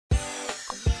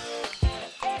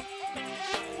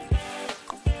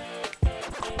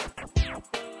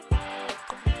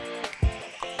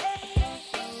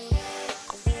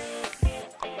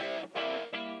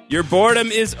Your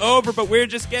boredom is over, but we're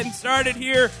just getting started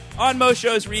here on Mo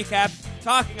Show's Recap,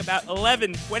 talking about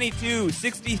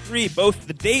 11/22/63, both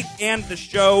the date and the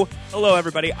show. Hello,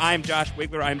 everybody. I'm Josh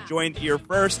Wigler. I'm joined here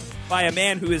first by a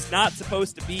man who is not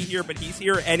supposed to be here, but he's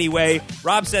here anyway,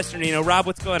 Rob Cesternino. Rob,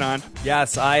 what's going on?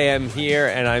 Yes, I am here,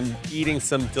 and I'm eating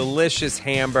some delicious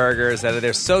hamburgers.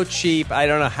 They're so cheap. I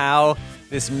don't know how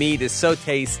this meat is so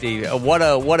tasty. What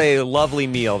a lovely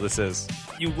meal this is.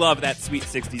 You love that sweet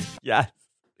 60s. Yeah.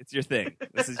 It's your thing.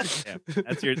 This is your jam.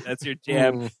 That's your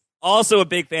jam. Also a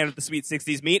big fan of the sweet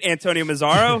 60s meat, Antonio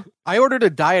Mazzaro. I ordered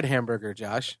a diet hamburger,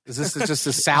 Josh. Is this just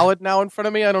a salad now in front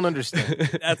of me? I don't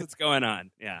understand. That's what's going on.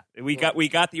 Yeah. We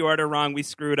got the order wrong. We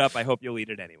screwed up. I hope you'll eat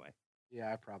it anyway.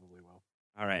 Yeah, I probably will.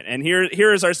 All right. And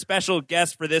here is our special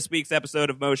guest for this week's episode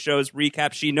of Mo Show's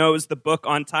Recap. She knows the book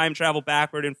on time travel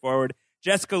backward and forward.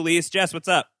 Jessica Lees. Jess, what's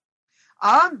up?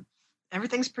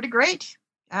 Everything's pretty great.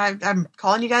 I'm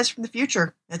calling you guys from the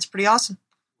future. It's pretty awesome.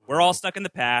 We're all stuck in the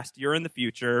past. You're in the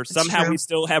future. Somehow we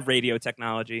still have radio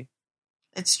technology.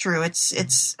 It's true.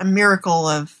 It's a miracle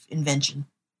of invention.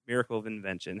 Miracle of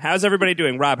invention. How's everybody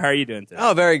doing? Rob, how are you doing today?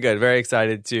 Oh, very good. Very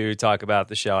excited to talk about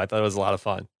the show. I thought it was a lot of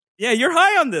fun. Yeah, you're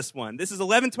high on this one. This is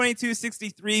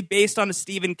 11/22/63, based on a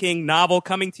Stephen King novel,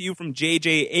 coming to you from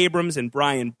J.J. Abrams and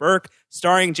Brian Burke,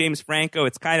 starring James Franco.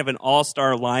 It's kind of an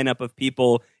all-star lineup of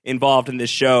people involved in this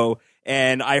show.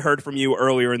 And I heard from you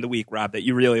earlier in the week, Rob, that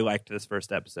you really liked this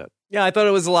first episode. Yeah, I thought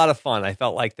it was a lot of fun. I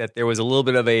felt like that there was a little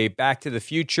bit of a Back to the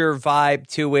Future vibe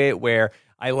to it, where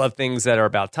I love things that are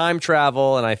about time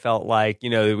travel, and I felt like,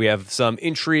 we have some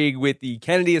intrigue with the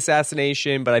Kennedy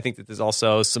assassination, but I think that there's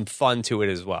also some fun to it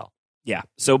as well. Yeah.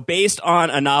 So based on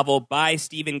a novel by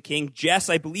Stephen King, Jess,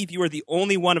 I believe you are the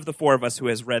only one of the four of us who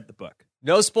has read the book.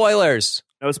 No spoilers.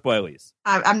 No spoilies.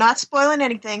 I'm not spoiling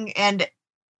anything, and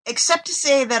except to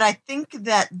say that I think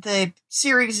that the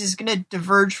series is going to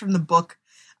diverge from the book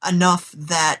enough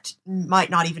that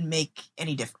might not even make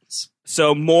any difference.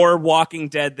 So more Walking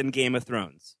Dead than Game of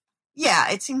Thrones. Yeah,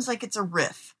 it seems like it's a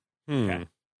riff. Okay.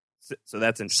 So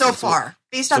that's interesting. So far,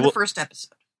 based on the first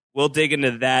episode. We'll dig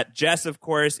into that. Jess, of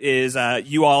course, is,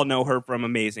 you all know her from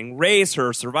Amazing Race,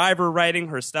 her Survivor writing,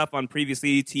 her stuff on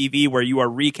Previously TV, where you are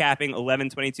recapping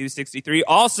 11/22/63.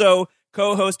 Also,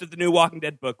 co-host of the new Walking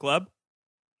Dead book club.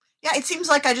 Yeah, it seems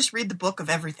like I just read the book of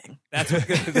everything. That's your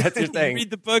thing. You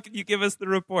read the book and you give us the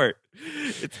report.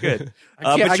 It's good.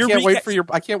 I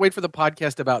can't wait for the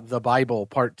podcast about the Bible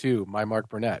Part 2 by Mark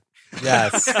Burnett.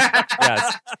 Yes.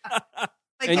 Yes.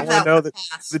 And you want to know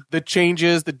the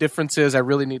changes, the differences. I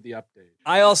really need the update.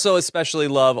 I also especially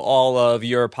love all of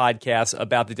your podcasts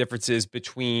about the differences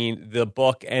between the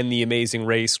book and the Amazing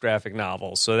Race graphic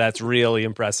novel. So that's really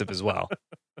impressive as well.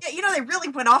 Yeah, they really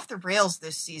went off the rails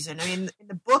this season. I mean, in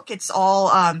the book, it's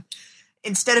all,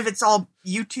 instead of it's all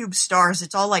YouTube stars,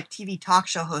 it's all like TV talk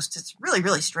show hosts. It's really,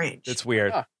 really strange. It's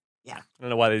weird. Yeah. I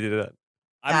don't know why they did that.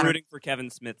 I'm rooting for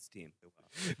Kevin Smith's team.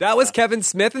 That was Kevin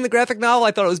Smith in the graphic novel?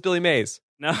 I thought it was Billy Mays.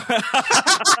 No.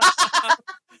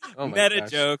 Meta gosh.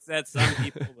 jokes that some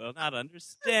people will not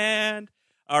understand.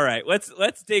 All right,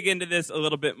 let's dig into this a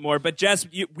little bit more. But Jess,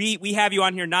 we have you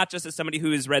on here not just as somebody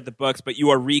who has read the books, but you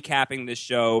are recapping this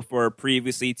show for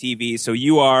Previously TV. So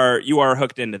you are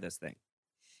hooked into this thing.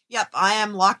 Yep, I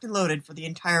am locked and loaded for the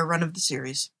entire run of the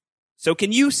series. So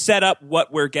can you set up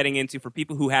what we're getting into for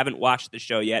people who haven't watched the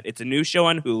show yet? It's a new show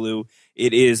on Hulu.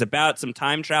 It is about some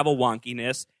time travel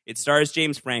wonkiness. It stars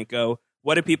James Franco.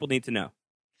 What do people need to know?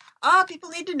 People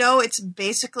need to know it's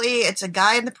a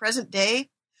guy in the present day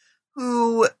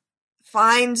who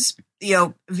finds,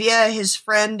 via his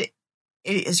friend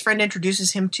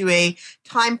introduces him to a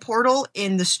time portal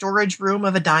in the storage room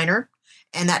of a diner,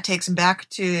 and that takes him back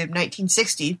to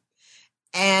 1960.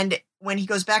 And when he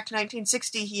goes back to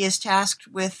 1960, he is tasked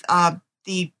with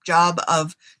the job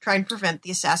of trying to prevent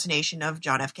the assassination of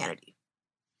John F. Kennedy.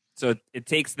 So it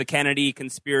takes the Kennedy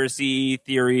conspiracy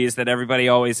theories that everybody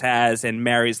always has and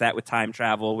marries that with time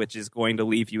travel, which is going to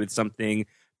leave you with something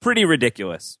pretty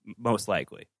ridiculous, most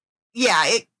likely. Yeah,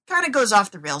 it kind of goes off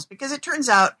the rails because it turns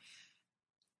out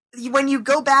when you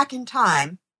go back in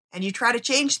time and you try to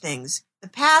change things, the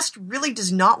past really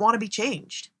does not want to be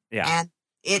changed. Yeah. And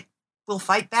it will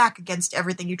fight back against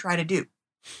everything you try to do.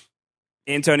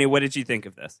 Antonio, what did you think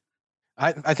of this?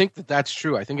 I think that's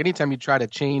true. I think anytime you try to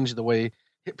change the way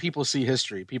people see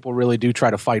history, people really do try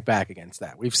to fight back against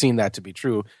that. We've seen that to be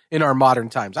true in our modern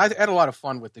times. I had a lot of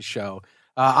fun with the show.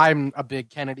 I'm a big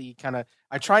Kennedy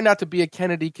I try not to be a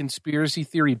Kennedy conspiracy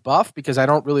theory buff because I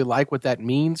don't really like what that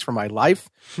means for my life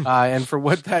and for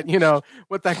what that,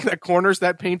 what that corners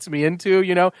that paints me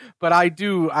into, but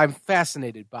I'm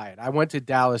fascinated by it. I went to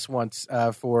Dallas once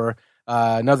for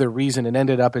another reason, and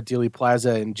ended up at Dealey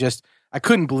Plaza, and just I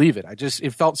couldn't believe it.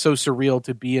 It felt so surreal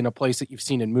to be in a place that you've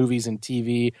seen in movies and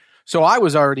TV. So I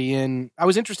was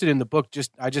interested in the book,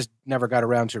 I just never got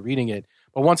around to reading it.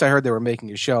 But once I heard they were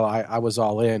making a show, I was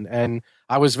all in, and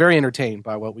I was very entertained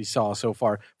by what we saw so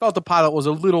far. Felt the pilot was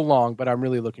a little long, but I'm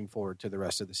really looking forward to the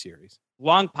rest of the series.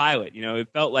 Long pilot, it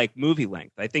felt like movie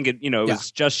length. I think it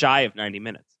was just shy of 90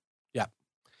 minutes.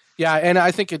 Yeah, and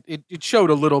I think it showed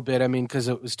a little bit. I mean, because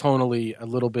it was tonally a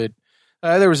little bit.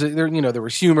 There was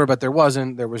humor, but there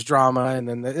wasn't. There was drama, and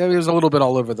then it was a little bit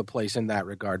all over the place in that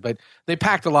regard. But they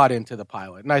packed a lot into the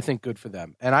pilot, and I think good for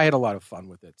them. And I had a lot of fun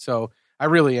with it, so I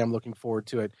really am looking forward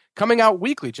to it. Coming out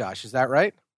weekly, Josh, is that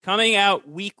right? Coming out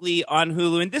weekly on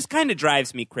Hulu, and this kind of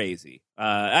drives me crazy.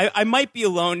 I might be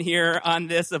alone here on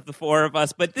this of the four of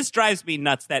us, but this drives me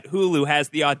nuts that Hulu has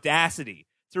the audacity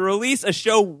to release a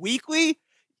show weekly.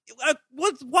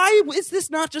 Why is this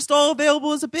not just all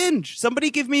available as a binge? Somebody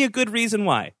give me a good reason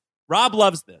why. Rob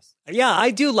loves this. Yeah,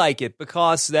 I do like it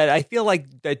because that I feel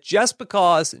like that just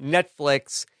because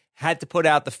Netflix had to put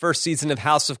out the first season of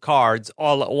House of Cards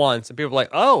all at once, and people are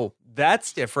like, oh,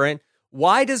 that's different.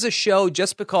 Why does a show,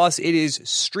 just because it is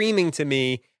streaming to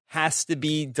me, has to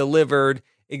be delivered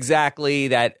exactly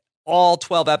that all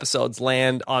 12 episodes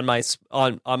land on my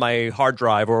hard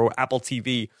drive or Apple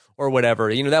TV or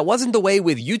whatever? That wasn't the way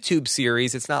with YouTube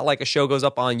series. It's not like a show goes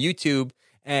up on YouTube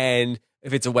and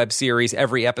if it's a web series,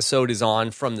 every episode is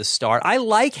on from the start. I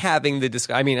like having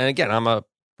and again, I'm a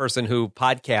person who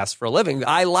podcasts for a living.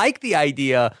 I like the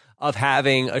idea of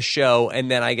having a show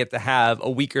and then I get to have a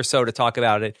week or so to talk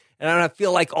about it. And I don't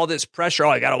feel like all this pressure,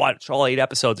 I got to watch all 8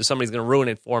 episodes or somebody's going to ruin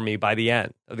it for me by the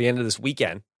end of this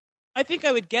weekend. I think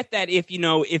I would get that if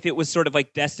it was sort of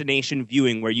like destination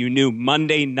viewing where you knew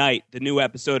Monday night the new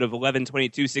episode of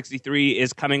 11/22/63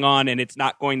 is coming on and it's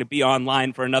not going to be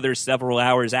online for another several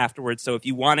hours afterwards. So if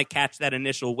you want to catch that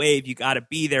initial wave, you got to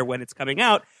be there when it's coming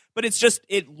out. But it's just,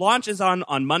 it launches on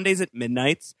Mondays at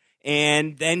midnights,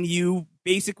 and then you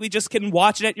basically just can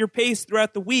watch it at your pace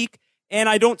throughout the week. And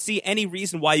I don't see any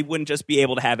reason why you wouldn't just be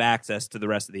able to have access to the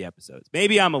rest of the episodes.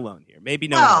 Maybe I'm alone here. Maybe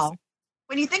no one else.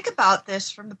 When you think about this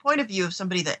from the point of view of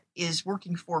somebody that is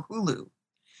working for Hulu,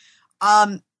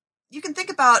 you can think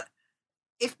about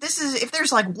if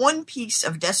there's like one piece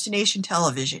of destination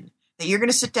television that you're going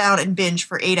to sit down and binge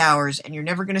for 8 hours and you're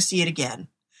never going to see it again,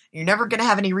 you're never going to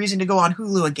have any reason to go on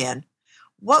Hulu again,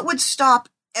 what would stop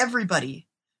everybody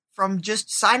from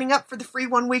just signing up for the free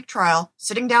 1-week trial,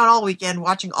 sitting down all weekend,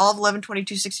 watching all of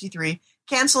 11/22/63,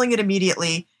 canceling it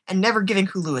immediately, and never giving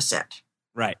Hulu a cent?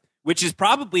 Right. Which is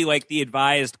probably like the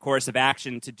advised course of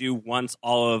action to do once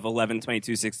all of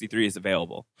 11/22/63 is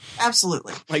available.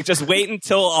 Absolutely. Like just wait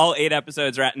until all 8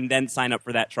 episodes are out and then sign up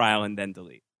for that trial and then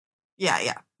delete.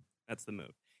 Yeah. That's the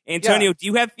move. Antonio, do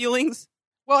you have feelings?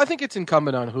 Well, I think it's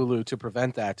incumbent on Hulu to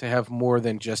prevent that, to have more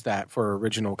than just that for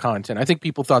original content. I think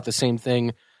people thought the same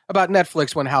thing about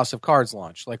Netflix when House of Cards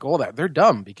launched. Like, they're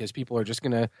dumb because people are just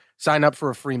going to sign up for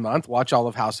a free month, watch all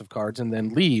of House of Cards, and then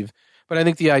leave. But I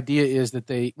think the idea is that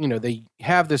they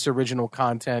have this original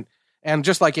content, and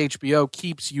just like HBO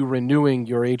keeps you renewing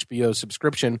your HBO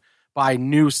subscription by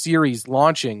new series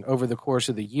launching over the course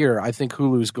of the year, I think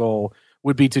Hulu's goal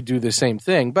would be to do the same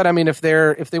thing. But I mean, if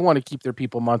they want to keep their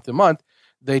people month to month,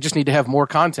 they just need to have more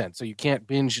content. So you can't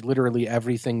binge literally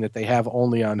everything that they have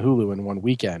only on Hulu in one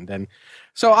weekend. And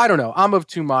so I don't know. I'm of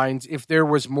two minds. If there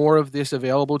was more of this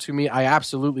available to me, I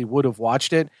absolutely would have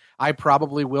watched it. I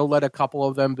probably will let a couple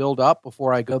of them build up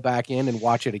before I go back in and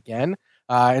watch it again.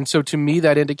 And so to me,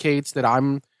 that indicates that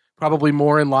I'm probably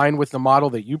more in line with the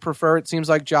model that you prefer. It seems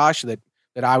like, Josh, that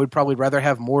I would probably rather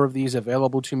have more of these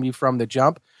available to me from the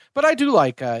jump. But I do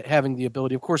like having the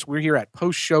ability. Of course, we're here at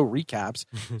post-show recaps,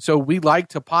 so we like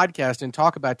to podcast and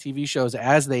talk about TV shows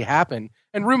as they happen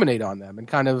and ruminate on them and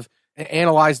kind of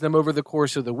analyze them over the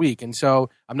course of the week. And so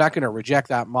I'm not going to reject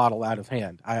that model out of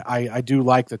hand. I do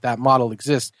like that model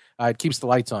exists. It keeps the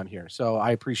lights on here, so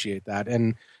I appreciate that.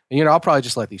 And I'll probably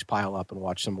just let these pile up and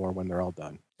watch some more when they're all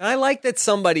done. I like that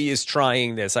somebody is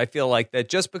trying this. I feel like that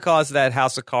just because that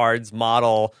House of Cards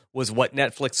model was what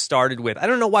Netflix started with, I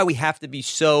don't know why we have to be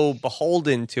so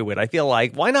beholden to it. I feel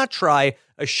like, why not try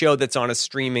a show that's on a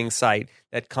streaming site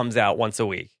that comes out once a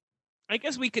week? I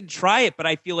guess we could try it, but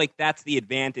I feel like that's the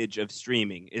advantage of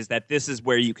streaming, is that this is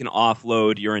where you can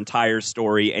offload your entire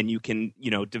story and you can,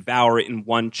 devour it in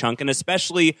one chunk. And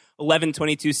especially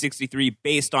 11/22/63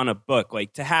 based on a book,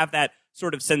 like to have that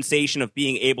sort of sensation of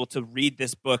being able to read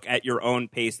this book at your own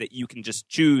pace, that you can just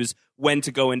choose when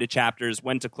to go into chapters,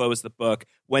 when to close the book,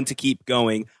 when to keep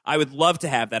going. I would love to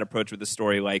have that approach with a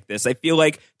story like this. I feel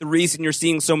like the reason you're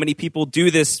seeing so many people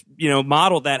do this,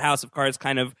 model that House of Cards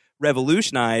kind of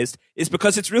revolutionized is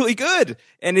because it's really good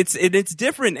and it's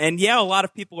different. And yeah, a lot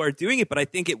of people are doing it, but I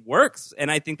think it works. And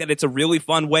I think that it's a really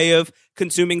fun way of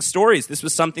consuming stories. This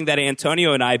was something that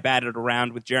Antonio and I batted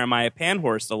around with Jeremiah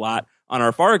Panhorst a lot on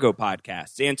our Fargo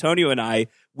podcast. Antonio and I,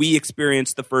 we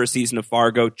experienced the first season of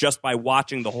Fargo just by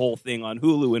watching the whole thing on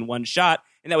Hulu in one shot.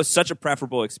 And that was such a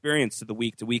preferable experience to the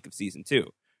week to week of season 2.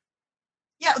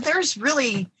 Yeah, there's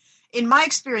really, in my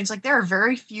experience, like there are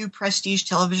very few prestige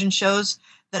television shows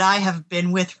that I have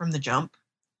been with from the jump.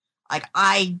 Like,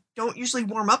 I don't usually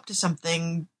warm up to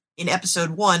something in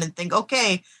episode 1 and think,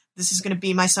 okay, this is going to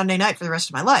be my Sunday night for the rest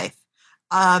of my life.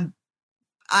 I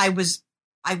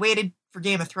waited for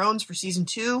Game of Thrones for season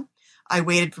 2. I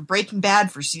waited for Breaking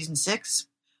Bad for season 6.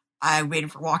 I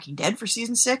waited for Walking Dead for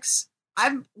season 6.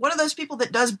 I'm one of those people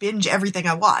that does binge everything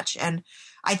I watch, and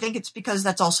I think it's because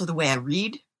that's also the way I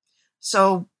read.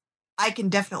 So I can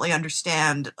definitely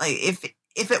understand, like,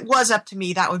 if it was up to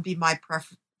me, that would be my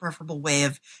preferable way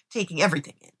of taking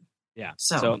everything in. Yeah.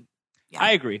 So yeah.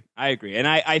 I agree. And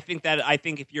I think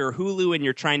if you're Hulu and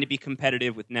you're trying to be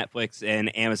competitive with Netflix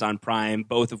and Amazon Prime,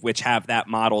 both of which have that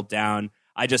model down,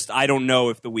 I don't know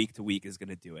if the week to week is going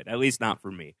to do it. At least not for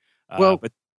me.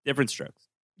 But different strokes.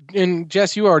 And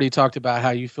Jess, you already talked about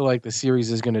how you feel like the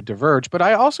series is going to diverge, but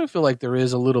I also feel like there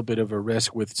is a little bit of a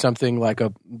risk with something like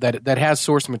that has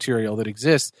source material that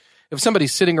exists. If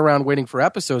somebody's sitting around waiting for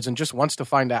episodes and just wants to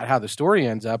find out how the story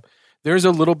ends up, there's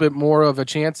a little bit more of a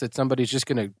chance that somebody's just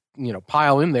going to,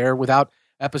 pile in there without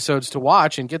episodes to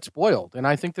watch and get spoiled. And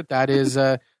I think that is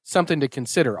something to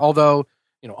consider. Although,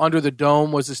 Under the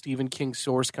Dome was a Stephen King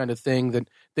source kind of thing that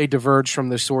they diverged from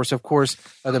the source. Of course,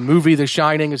 the movie The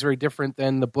Shining is very different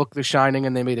than the book The Shining,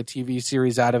 and they made a TV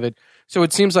series out of it. So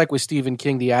it seems like with Stephen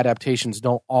King, the adaptations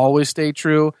don't always stay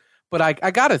true. But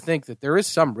I got to think that there is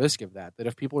some risk of that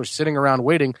if people are sitting around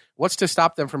waiting, what's to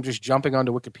stop them from just jumping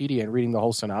onto Wikipedia and reading the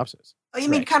whole synopsis? Oh, you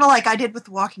mean kind of like I did with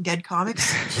the Walking Dead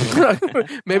comics?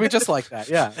 Maybe just like that,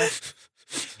 yeah.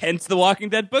 Hence the Walking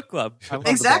Dead book club.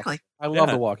 Exactly. I love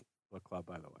the Walking Dead book club,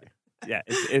 by the way. Yeah,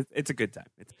 it's a good time.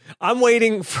 I'm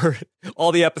waiting for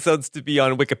all the episodes to be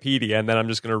on Wikipedia, and then I'm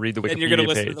just going to read the Wikipedia page. And you're going to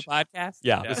listen to the podcast?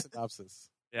 Yeah. The synopsis.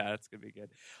 Yeah, that's going to be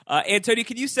good. Antonio,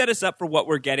 can you set us up for what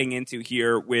we're getting into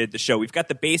here with the show? We've got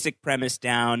the basic premise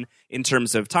down in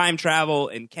terms of time travel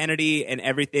and Kennedy and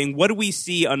everything. What do we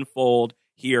see unfold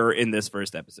here in this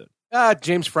first episode?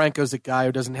 James Franco's a guy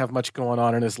who doesn't have much going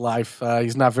on in his life.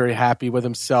 He's not very happy with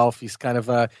himself. He's kind of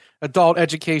a adult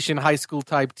education, high school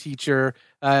type teacher.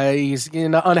 He's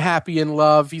unhappy in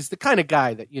love. He's the kind of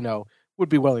guy that, would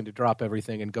be willing to drop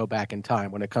everything and go back in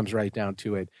time when it comes right down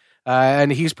to it.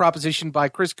 And he's propositioned by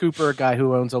Chris Cooper, a guy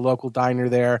who owns a local diner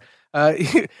there.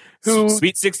 Who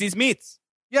Sweet 60s meets.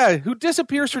 Yeah, who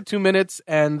disappears for 2 minutes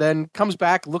and then comes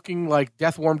back looking like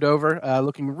death warmed over,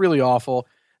 looking really awful.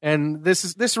 And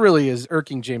this really is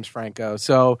irking James Franco.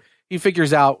 So he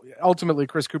figures out, ultimately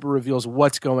Chris Cooper reveals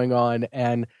what's going on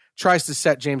and tries to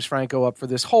set James Franco up for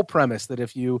this whole premise that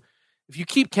if you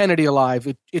keep Kennedy alive,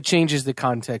 it changes the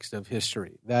context of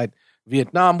history. That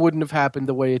Vietnam wouldn't have happened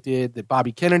the way it did, that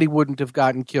Bobby Kennedy wouldn't have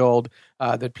gotten killed,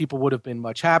 that people would have been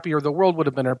much happier, the world would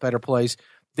have been a better place.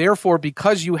 Therefore,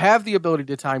 because you have the ability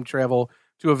to time travel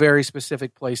to a very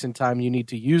specific place in time, you need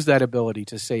to use that ability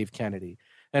to save Kennedy.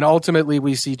 And ultimately,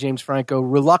 we see James Franco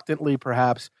reluctantly,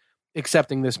 perhaps,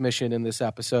 accepting this mission in this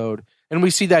episode. And we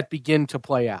see that begin to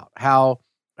play out, how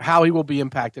he will be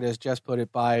impacted, as Jess put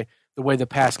it, by the way the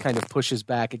past kind of pushes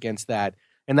back against that.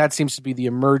 And that seems to be the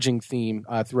emerging theme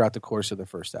throughout the course of the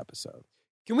first episode.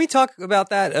 Can we talk about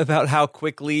that, about how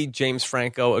quickly James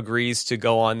Franco agrees to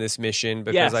go on this mission?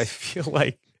 Because yes. I feel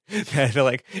like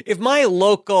if my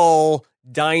local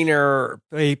diner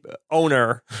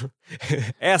owner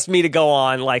asked me to go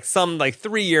on some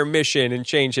 3-year mission and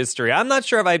change history, I'm not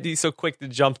sure if I'd be so quick to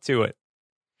jump to it.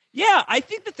 Yeah, I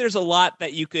think that there's a lot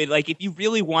that you could, if you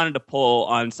really wanted to pull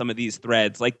on some of these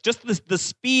threads, just the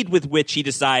speed with which he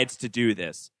decides to do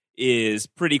this is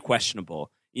pretty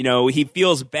questionable. He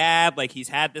feels bad, he's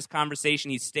had this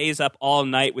conversation. He stays up all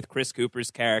night with Chris Cooper's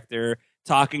character,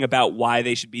 talking about why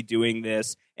they should be doing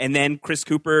this. And then Chris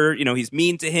Cooper, he's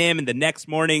mean to him. And the next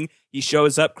morning he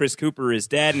shows up, Chris Cooper is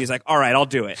dead. And he's like, all right, I'll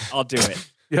do it.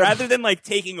 Yep. Rather than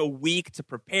taking a week to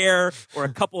prepare or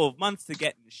a couple of months to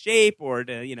get in shape or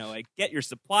to, get your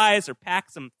supplies or pack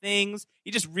some things,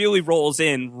 he just really rolls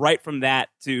in right from that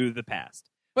to the past.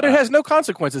 But it has no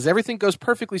consequences. Everything goes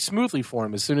perfectly smoothly for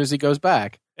him as soon as he goes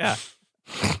back. Yeah.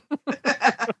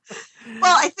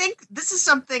 Well, I think this is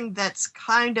something that's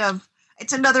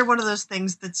it's another one of those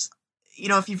things that's,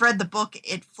 if you've read the book,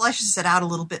 it fleshes it out a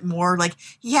little bit more. Like,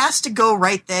 he has to go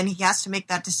right then. He has to make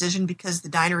that decision because the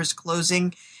diner is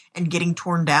closing and getting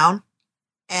torn down.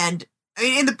 And, I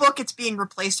mean, in the book, it's being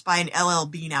replaced by an LL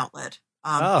Bean outlet.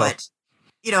 But,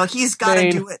 he's got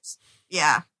to do it.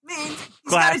 Yeah. He's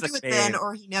got to do it then,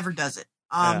 or he never does it.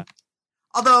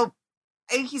 Although,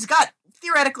 he's got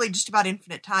theoretically just about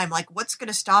infinite time. Like, what's going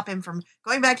to stop him from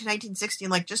going back to 1960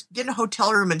 and, like, just getting a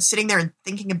hotel room and sitting there and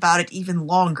thinking about it even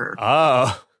longer?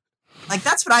 Oh. Like,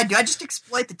 that's what I do. I just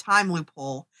exploit the time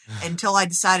loophole until I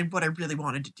decided what I really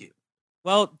wanted to do.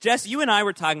 Well, Jess, you and I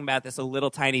were talking about this a little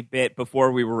tiny bit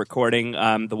before we were recording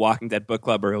the Walking Dead book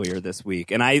club earlier this week.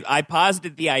 And I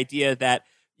posited the idea that,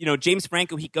 James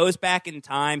Franco, he goes back in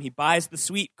time, he buys the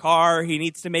sweet car, he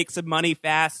needs to make some money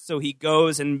fast, so he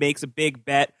goes and makes a big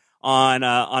bet on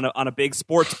a big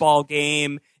sports ball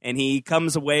game, and he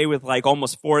comes away with like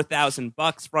almost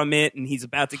 $4,000 from it, and he's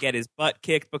about to get his butt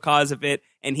kicked because of it,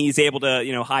 and he's able to,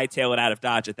 hightail it out of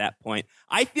Dodge at that point.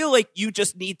 I feel like you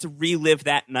just need to relive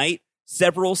that night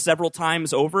several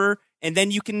times over, and then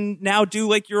you can now do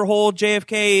like your whole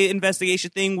JFK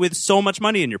investigation thing with so much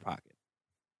money in your pocket.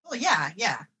 Well, yeah.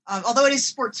 Although it is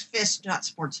sports fist, not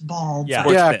sports ball.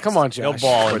 Yeah, come on, Josh. No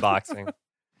ball in boxing.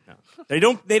 No. They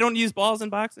don't use balls in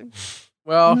boxing?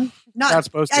 Well, not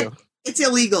supposed to. It's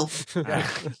illegal. Yeah.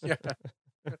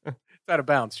 It's out of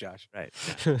bounds, Josh. Right.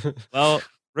 Yeah. Well,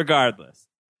 regardless,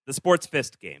 the sports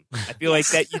fist game. I feel like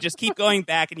that you just keep going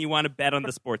back and you want to bet on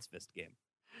the sports fist game.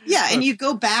 Yeah, and you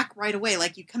go back right away.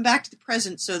 Like, you come back to the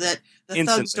present so that the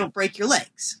thugs don't break your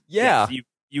legs. Yeah. Yes,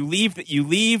 you leave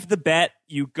the bet.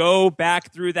 You go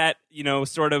back through that,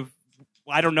 sort of,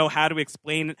 I don't know how to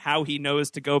explain how he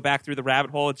knows to go back through the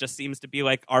rabbit hole. It just seems to be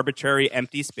like arbitrary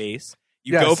empty space.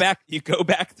 You go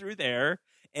back through there,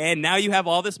 and now you have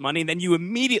all this money, and then you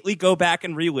immediately go back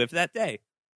and relive that day.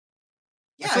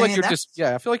 Yeah, I feel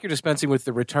like you're dispensing with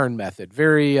the return method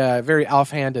very very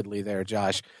offhandedly there,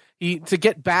 Josh. To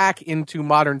get back into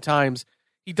modern times,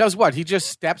 he does what? He just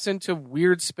steps into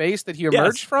weird space that he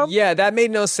emerged from? Yeah, that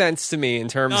made no sense to me in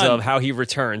terms of how he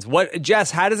returns. Jess,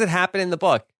 how does it happen in the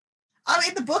book?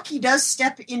 In the book, he does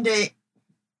step into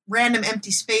random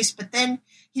empty space, but then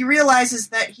he realizes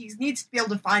that he needs to be able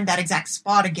to find that exact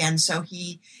spot again, so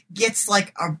he gets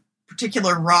like a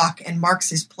particular rock and marks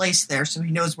his place there so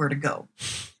he knows where to go.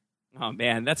 Oh,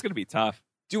 man, that's going to be tough.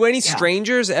 Do any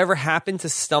strangers ever happen to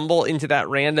stumble into that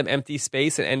random empty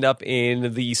space and end up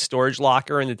in the storage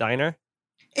locker in the diner?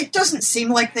 It doesn't seem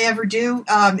like they ever do.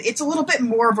 It's a little bit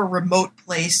more of a remote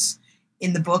place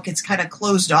in the book. It's kind of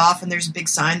closed off, and there's a big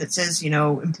sign that says,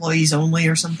 employees only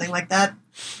or something like that.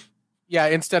 Yeah,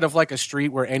 instead of like a street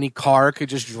where any car could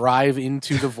just drive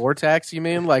into the vortex, you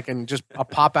mean? Like, and just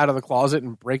pop out of the closet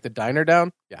and break the diner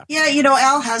down? Yeah. Yeah,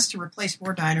 Al has to replace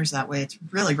more diners that way. It's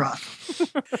really rough.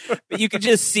 But you could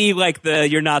just see like the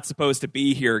 "you're not supposed to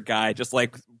be here" guy just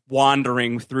like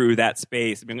wandering through that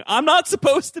space. Being, I'm not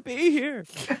supposed to be here.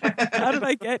 How did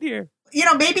I get here?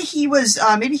 Maybe he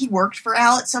worked for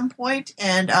Al at some point,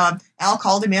 and Al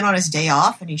called him in on his day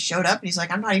off, and he showed up, and he's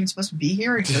like, I'm not even supposed to be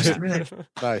here. And he goes through it.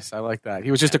 Nice, I like that.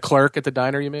 He was just a clerk at the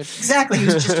diner, you mean? Exactly, he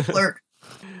was just a clerk.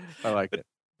 I like it.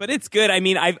 But it's good. I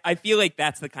mean, I feel like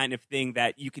that's the kind of thing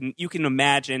that you can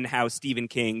imagine how Stephen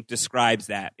King describes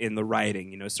that in the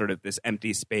writing, sort of this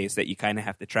empty space that you kind of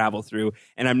have to travel through.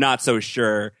 And I'm not so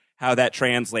sure how that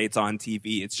translates on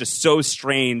TV. It's just so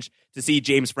strange to see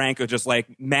James Franco just like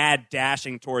mad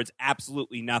dashing towards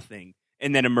absolutely nothing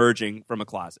and then emerging from a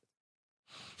closet.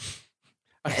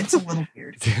 It's a little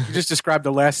weird. You just described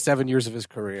the last 7 years of his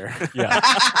career. Yeah.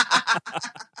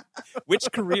 Which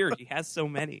career? He has so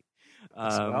many.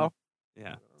 Well.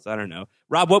 Yeah. So I don't know.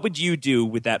 Rob, what would you do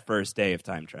with that first day of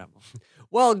time travel?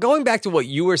 Well, going back to what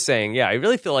you were saying, I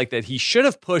really feel like that he should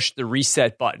have pushed the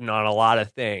reset button on a lot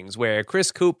of things where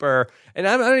Chris Cooper, and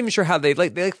I'm not even sure how they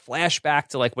flash back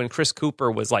to like when Chris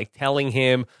Cooper was like telling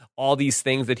him all these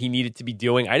things that he needed to be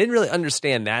doing. I didn't really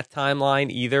understand that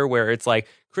timeline either, where it's like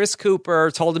Chris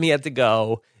Cooper told him he had to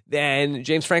go. Then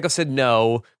James Franco said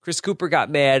no. Chris Cooper got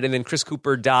mad, and then Chris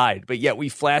Cooper died. But yet we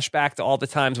flash back to all the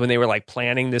times when they were like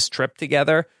planning this trip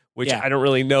together, which I don't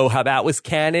really know how that was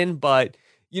canon. But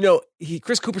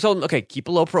Chris Cooper told him, okay, keep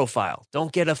a low profile.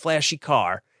 Don't get a flashy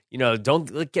car.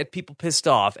 Don't get people pissed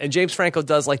off. And James Franco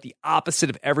does like the opposite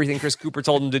of everything Chris Cooper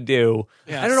told him to do.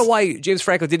 Yes. I don't know why James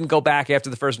Franco didn't go back after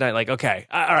the first night. Like, okay,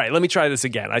 all right, let me try this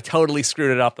again. I totally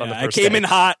screwed it up on the first day. I came in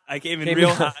hot. I came in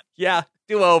real hot. Yeah.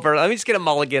 do-over. Let me just get a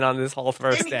mulligan on this whole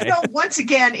first And, day. once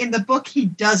again, in the book, he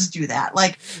does do that.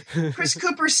 Like, Chris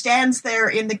Cooper stands there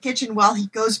in the kitchen while he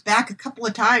goes back a couple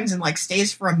of times and, like,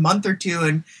 stays for a month or two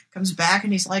and comes back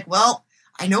and he's like, well,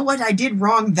 I know what I did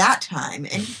wrong that time.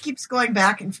 And he keeps going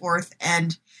back and forth,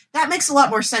 and that makes a lot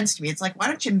more sense to me. It's like, why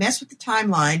don't you mess with the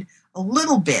timeline a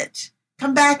little bit?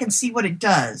 Come back and see what it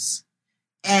does.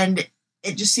 And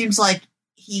it just seems like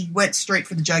he went straight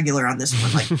for the jugular on this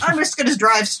one. Like, I'm just going to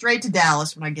drive straight to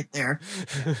Dallas when I get there.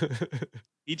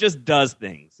 He just does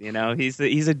things, you know. He's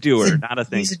a doer, not a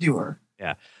thing. He's a doer.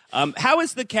 Yeah. How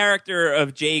is the character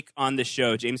of Jake on the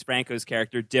show, James Franco's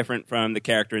character, different from the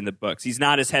character in the books? He's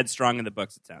not as headstrong in the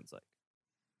books, it sounds like.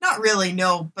 Not really,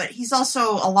 no. But he's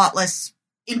also a lot less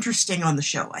interesting on the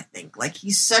show, I think. Like,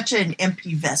 he's such an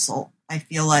empty vessel, I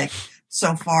feel like,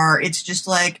 so far. It's just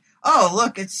like, oh,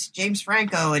 look, it's James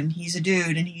Franco, and he's a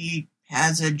dude, and he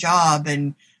has a job,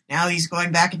 and now he's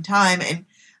going back in time. And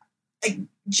like,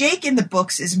 Jake in the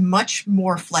books is much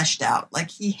more fleshed out. Like,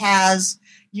 he has,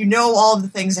 all of the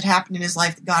things that happened in his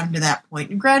life that got him to that point.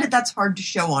 And granted, that's hard to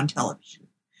show on television.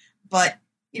 But,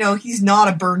 he's not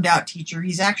a burned out teacher.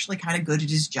 He's actually kind of good at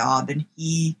his job, and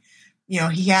he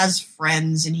has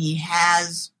friends, and he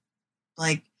has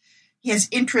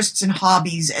interests and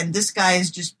hobbies, and this guy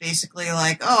is just basically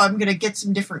like, oh, I'm going to get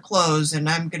some different clothes, and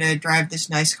I'm going to drive this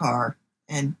nice car.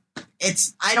 And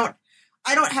I don't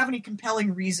have any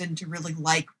compelling reason to really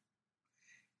like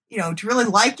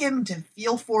him, to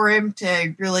feel for him,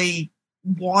 to really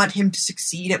want him to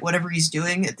succeed at whatever he's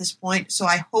doing at this point. So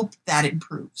I hope that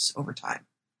improves over time.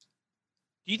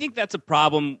 Do you think that's a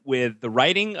problem with the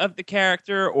writing of the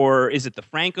character, or is it the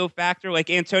Franco factor? Like,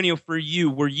 Antonio, for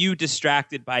you, were you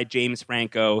distracted by James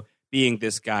Franco being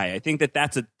this guy? I think that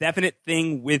that's a definite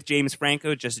thing with James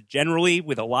Franco, just generally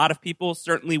with a lot of people,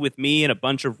 certainly with me in a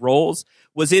bunch of roles.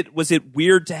 Was it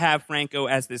weird to have Franco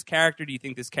as this character? Do you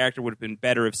think this character would have been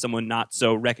better if someone not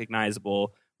so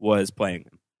recognizable was playing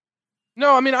him?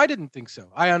 No, I mean, I didn't think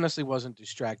so. I honestly wasn't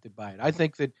distracted by it. I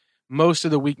think that most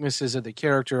of the weaknesses of the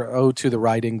character owe to the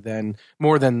writing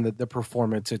more than the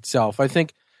performance itself. I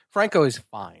think Franco is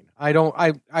fine.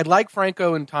 I like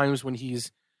Franco in times when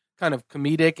he's kind of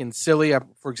comedic and silly.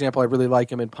 For example, I really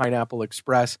like him in Pineapple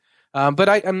Express. But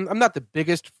I'm not the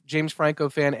biggest James Franco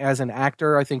fan as an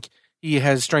actor. I think he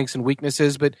has strengths and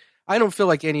weaknesses, but I don't feel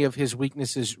like any of his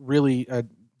weaknesses really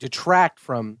detract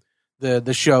from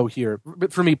the show here.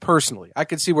 But for me personally, I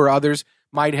could see where others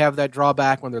might have that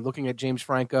drawback when they're looking at James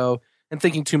Franco and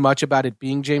thinking too much about it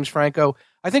being James Franco.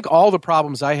 I think all the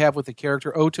problems I have with the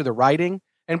character owe to the writing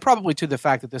and probably to the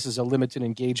fact that this is a limited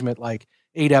engagement, like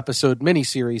 8-episode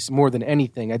miniseries more than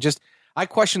anything. I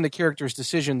question the character's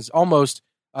decisions almost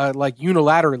like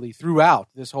unilaterally throughout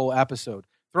this whole episode.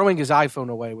 Throwing his iPhone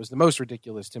away was the most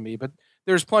ridiculous to me, but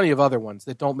there's plenty of other ones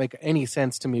that don't make any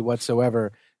sense to me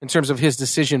whatsoever in terms of his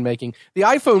decision making. The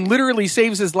iPhone literally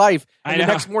saves his life, and the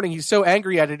next morning he's so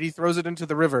angry at it he throws it into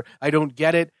the river. I don't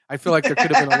get it. I feel like there could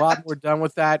have been a lot more done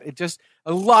with that.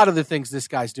 A lot of the things this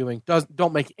guy's doing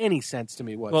don't make any sense to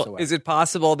me whatsoever. Well, is it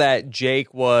possible that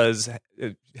Jake was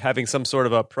having some sort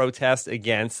of a protest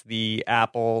against the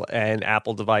Apple and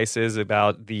Apple devices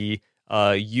about the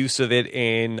use of it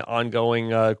in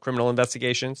ongoing criminal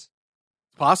investigations?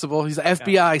 Possible. He's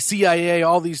FBI, CIA,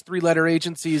 all these 3-letter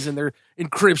agencies and their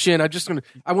encryption.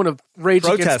 I want to rage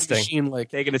against the machine, like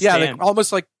taking a stand.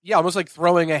 almost like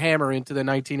throwing a hammer into the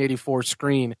 1984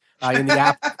 screen in the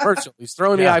Apple commercial. He's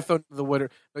throwing the iPhone to the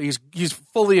water, but he's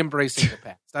fully embracing the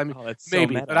past. I mean,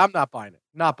 maybe, but I'm not buying it.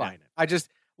 Not buying it.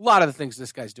 A lot of the things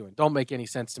this guy's doing don't make any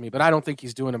sense to me, but I don't think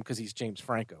he's doing them because he's James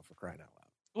Franco, for crying out loud.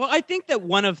 Well, I think that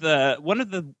one of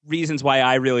the reasons why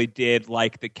I really did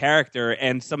like the character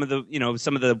and some of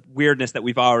the weirdness that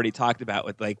we've already talked about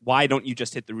with, like, why don't you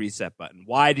just hit the reset button?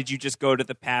 Why did you just go to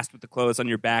the past with the clothes on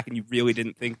your back and you really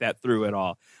didn't think that through at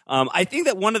all? I think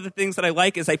that one of the things that I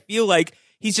like is I feel like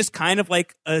he's just kind of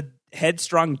like a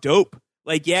headstrong dope.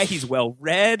 Like, yeah, he's well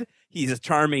read, he's a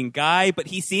charming guy, but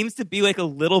he seems to be like a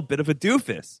little bit of a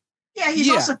doofus. Yeah, he's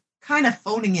also kind of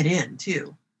phoning it in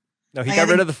too. No, he got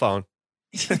rid of the phone.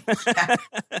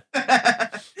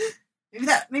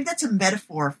 Maybe that's a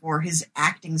metaphor for his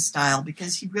acting style,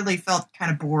 because he really felt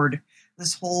kind of bored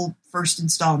this whole first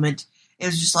installment. It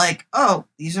was just like, oh,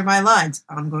 these are my lines,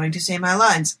 I'm going to say my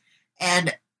lines.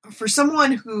 And for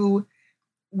someone who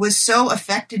was so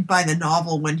affected by the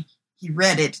novel when he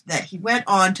read it that he went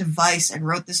on to Vice and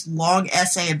wrote this long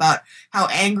essay about how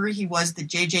angry he was that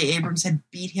J.J. Abrams had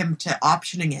beat him to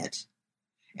optioning it,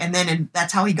 and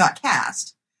that's how he got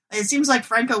cast. It seems like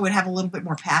Franco would have a little bit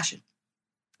more passion.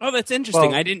 Oh, that's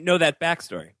interesting. I didn't know that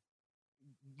backstory.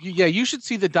 you should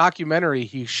see the documentary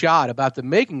he shot about the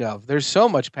making of. There's so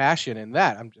much passion in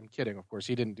that. I'm kidding, of course,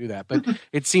 he didn't do that, but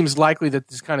it seems likely that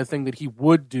this kind of thing that he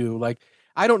would do. Like,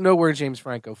 I don't know where James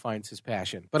Franco finds his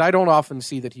passion, but I don't often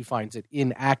see that he finds it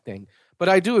in acting. But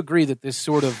I do agree that this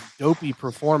sort of dopey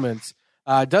performance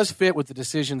does fit with the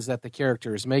decisions that the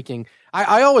character is making.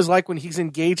 I always like when he's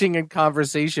engaging in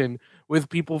conversation with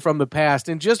people from the past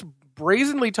and just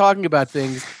brazenly talking about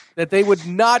things that they would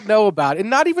not know about and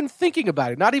not even thinking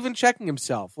about it, not even checking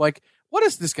himself. Like, what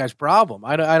is this guy's problem?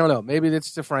 I don't know. Maybe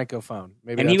it's the Franco phone.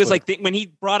 Maybe. And he was like, when he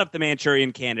brought up the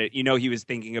Manchurian Candidate, he was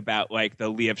thinking about like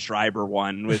the Liev Schreiber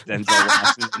one with Denzel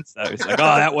Washington. So he's like, oh,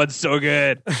 that one's so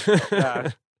good.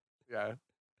 Yeah.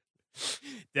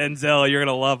 Denzel, you're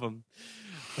gonna love him.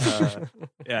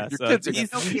 Your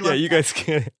kids are you guys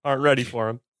aren't ready for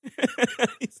him.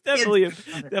 He's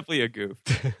definitely a goof.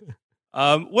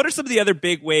 What are some of the other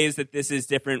big ways that this is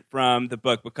different from the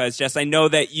book? Because, Jess, I know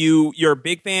that you're a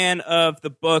big fan of the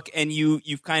book, and you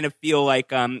kind of feel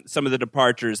like some of the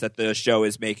departures that the show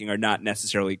is making are not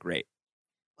necessarily great.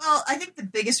 Well, I think the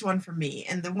biggest one for me,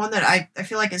 and the one that I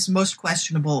feel like is most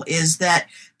questionable, is that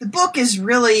the book is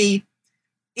really,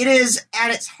 it is at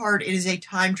its heart, it is a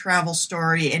time travel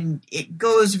story, and it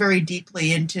goes very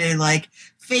deeply into like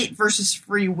fate versus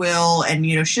free will,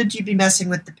 and should you be messing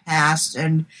with the past,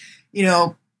 and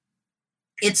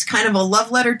it's kind of a love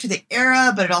letter to the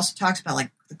era, but it also talks about like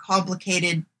the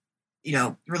complicated,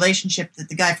 relationship that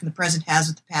the guy from the present has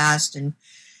with the past, and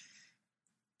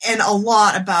a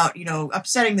lot about,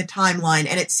 upsetting the timeline.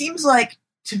 And it seems like,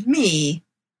 to me,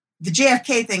 the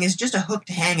JFK thing is just a hook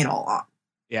to hang it all on.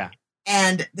 Yeah.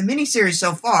 And the miniseries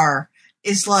so far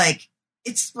is like,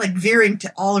 it's like veering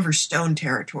to Oliver Stone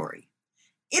territory.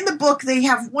 In the book, they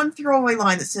have one throwaway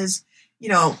line that says,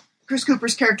 Chris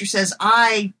Cooper's character says,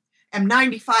 I am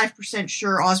 95%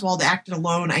 sure Oswald acted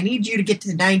alone. I need you to get to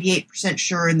the 98%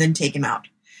 sure and then take him out.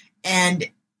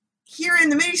 And here in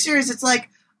the miniseries, it's like,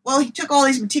 well, he took all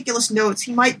these meticulous notes.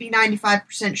 He might be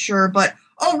 95% sure, but,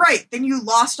 oh, right, then you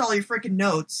lost all your freaking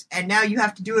notes, and now you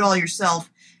have to do it all yourself.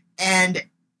 And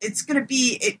it's going to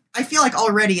be, I feel like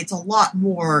already it's a lot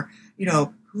more,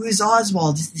 who is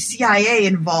Oswald? Is the CIA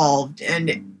involved?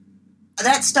 And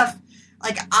that stuff,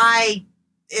 like,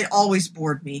 it always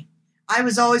bored me. I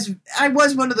was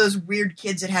one of those weird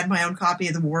kids that had my own copy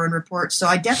of the Warren Report, so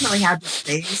I definitely had this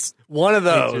phase. One of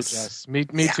those. Me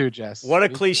too, Jess. What a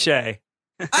cliche.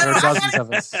 There are dozens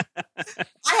of us.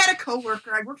 I had a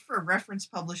coworker. I worked for a reference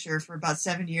publisher for about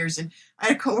 7 years, and I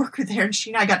had a coworker there, and she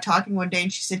and I got talking one day,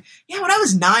 and she said, yeah, when I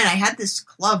was 9, I had this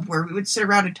club where we would sit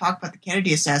around and talk about the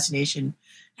Kennedy assassination. And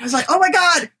I was like, oh my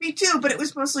God, me too, but it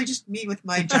was mostly just me with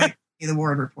my giant copy of the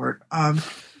Warren Report.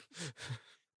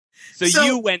 So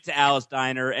you went to Alice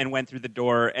Diner and went through the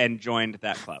door and joined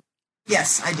that club.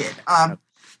 Yes, I did.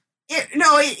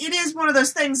 It is one of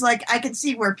those things, like, I can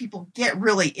see where people get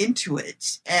really into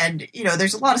it. And,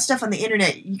 there's a lot of stuff on the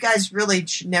internet you guys really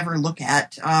should never look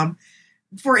at.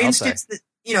 For instance, the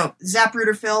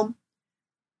Zapruder film,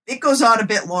 it goes on a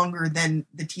bit longer than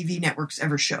the TV networks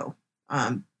ever show.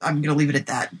 I'm going to leave it at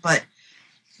that. But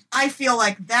I feel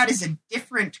like that is a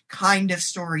different kind of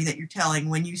story that you're telling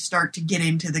when you start to get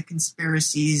into the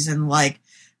conspiracies and, like,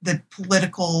 the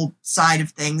political side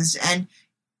of things. And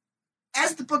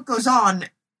as the book goes on,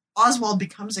 Oswald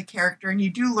becomes a character, and you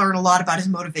do learn a lot about his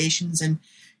motivations,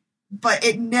 but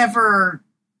it never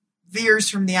veers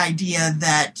from the idea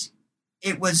that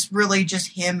it was really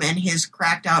just him and his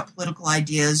cracked out political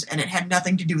ideas, and it had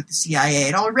nothing to do with the CIA.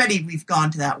 And already we've gone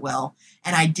to that well,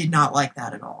 and I did not like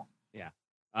that at all.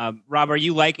 Yeah. Rob, are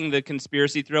you liking the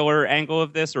conspiracy thriller angle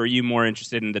of this, or are you more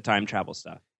interested in the time travel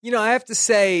stuff? I have to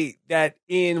say that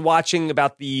in watching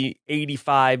about the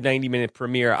 85, 90-minute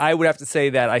premiere, I would have to say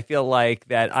that I feel like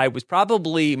that I was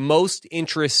probably most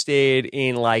interested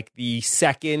in, like, the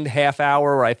second half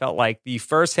hour, where I felt like the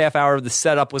first half hour of the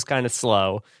setup was kind of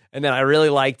slow. And then I really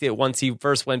liked it once he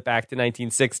first went back to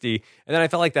 1960. And then I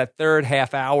felt like that third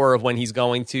half hour of when he's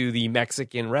going to the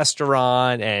Mexican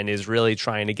restaurant and is really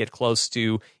trying to get close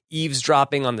to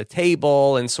eavesdropping on the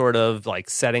table and sort of like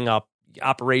setting up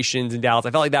operations in Dallas.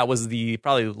 I felt like that was the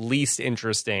probably least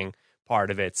interesting part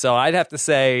of it. So I'd have to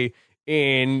say,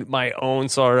 in my own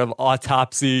sort of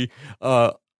autopsy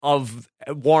of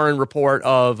Warren Report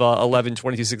of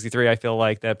 11/22/63, I feel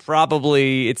like that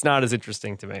probably it's not as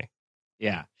interesting to me.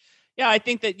 Yeah. Yeah, I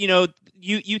think that,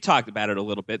 you talked about it a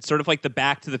little bit. Sort of like the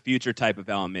Back to the Future type of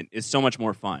element is so much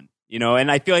more fun.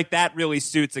 And I feel like that really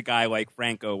suits a guy like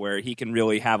Franco, where he can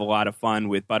really have a lot of fun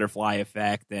with butterfly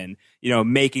effect and,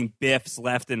 making biffs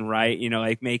left and right,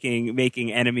 like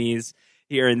making enemies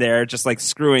here and there, just like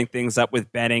screwing things up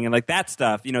with betting and like that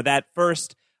stuff. That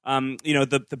first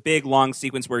The big long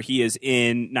sequence where he is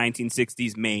in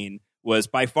 1960s Maine was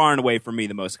by far and away for me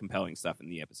the most compelling stuff in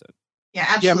the episode. Yeah,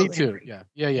 absolutely. Yeah, me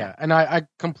too. Yeah. And I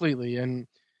completely, and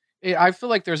I feel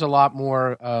like there's a lot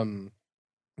more.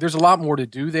 There's a lot more to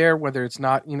do there. Whether it's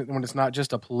not, when it's not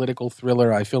just a political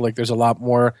thriller, I feel like there's a lot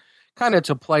more kind of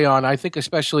to play on. I think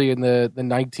especially in the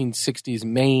 1960s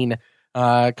Maine,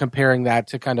 comparing that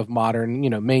to kind of modern,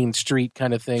 Main Street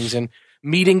kind of things, and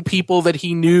meeting people that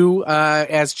he knew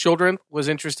as children was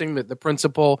interesting. The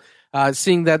principal,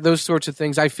 seeing those sorts of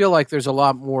things, I feel like there's a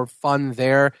lot more fun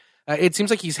there. It seems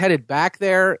like he's headed back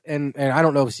there, and I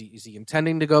don't know, is he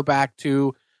intending to go back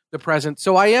to the present?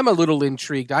 So I am a little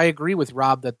intrigued. I agree with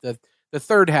Rob that the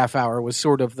third half hour was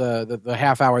sort of the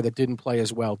half hour that didn't play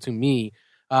as well to me.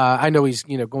 I know he's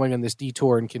going on this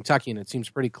detour in Kentucky, and it seems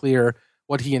pretty clear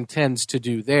what he intends to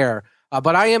do there.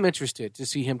 But I am interested to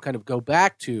see him kind of go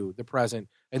back to the present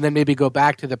and then maybe go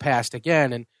back to the past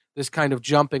again, and this kind of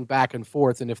jumping back and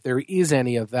forth. And if there is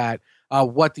any of that,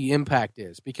 what the impact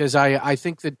is, because I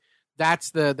think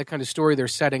that's the kind of story they're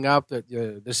setting up.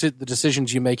 The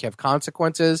decisions you make have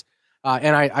consequences,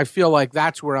 and I feel like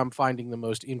that's where I'm finding the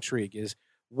most intrigue is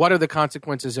what are the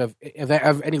consequences of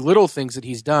any little things that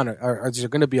he's done? Is there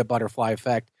going to be a butterfly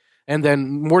effect? And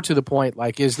then more to the point,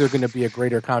 like, is there going to be a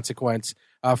greater consequence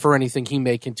for anything he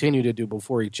may continue to do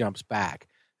before he jumps back?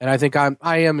 And I think I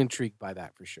am intrigued by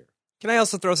that for sure. Can I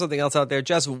also throw something else out there?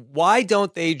 Jess, why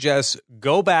don't they just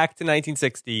go back to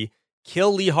 1960,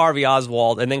 kill Lee Harvey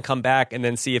Oswald, and then come back and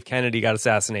then see if Kennedy got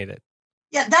assassinated?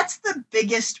 Yeah, that's the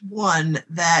biggest one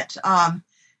that's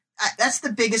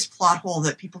the biggest plot hole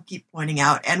that people keep pointing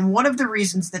out. And one of the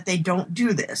reasons that they don't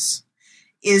do this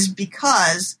is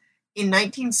because in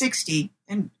 1960,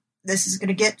 and this is going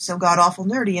to get so god-awful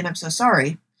nerdy, and I'm so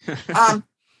sorry, Lee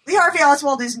Harvey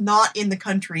Oswald is not in the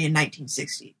country in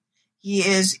 1960. He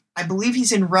is, I believe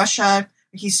he's in Russia.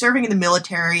 He's serving in the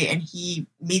military, and he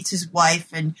meets his wife,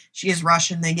 and she is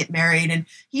Russian. They get married, and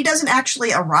he doesn't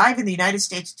actually arrive in the United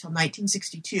States until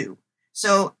 1962.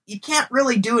 So you can't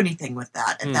really do anything with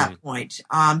that at that point.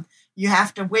 You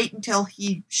have to wait until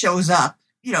he shows up.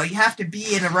 You have to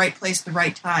be in the right place at the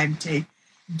right time to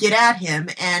get at him.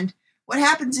 And what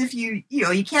happens if you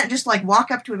can't just like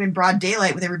walk up to him in broad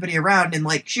daylight with everybody around and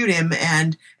like shoot him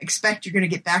and expect you're going to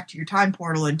get back to your time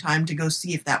portal in time to go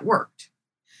see if that worked.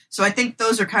 So I think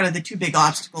those are kind of the two big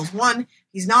obstacles. One,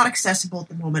 he's not accessible at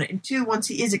the moment. And two, once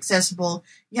he is accessible,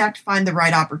 you have to find the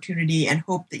right opportunity and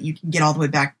hope that you can get all the way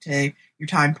back to your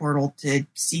time portal to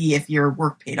see if your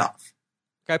work paid off.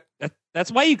 Okay.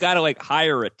 That's why you got to like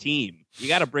hire a team. You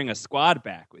got to bring a squad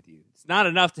back with you. It's not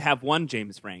enough to have one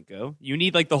James Franco. You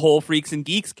need like the whole Freaks and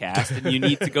Geeks cast, and you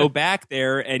need to go back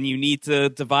there and you need to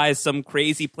devise some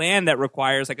crazy plan that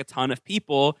requires like a ton of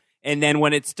people. And then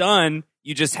when it's done,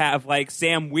 you just have like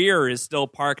Sam Weir is still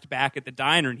parked back at the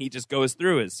diner and he just goes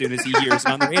through as soon as he hears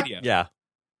it on the radio. Yeah.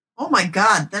 Oh my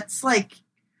God. That's like,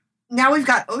 now we've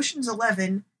got Ocean's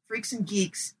 11, Freaks and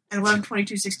Geeks, and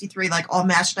 11/22/63 like all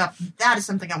mashed up. That is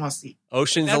something I want to see.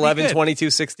 Ocean's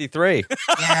 11/22/63.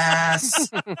 Yes.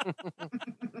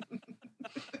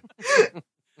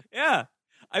 Yeah.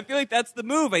 I feel like that's the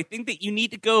move. I think that you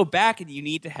need to go back and you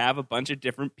need to have a bunch of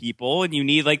different people and you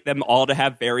need like them all to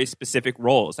have very specific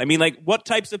roles. I mean, like what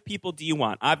types of people do you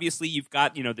want? Obviously, you've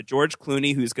got, the George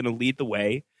Clooney who's going to lead the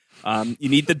way. You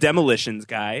need the demolitions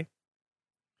guy.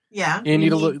 Yeah. You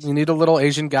need a little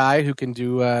Asian guy who can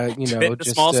do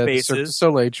just small spaces. Cirque du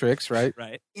Soleil tricks, right?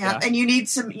 Right. Yeah, and you need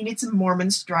some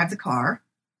Mormons to drive the car.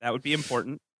 That would be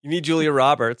important. You need Julia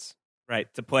Roberts.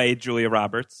 Right, to play Julia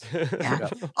Roberts. Yeah.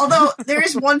 Although there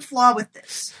is one flaw with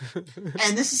this,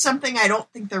 and this is something I don't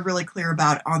think they're really clear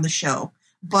about on the show,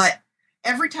 but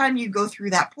every time you go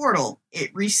through that portal,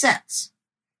 it resets.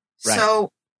 Right.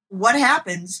 So what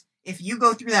happens if you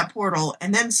go through that portal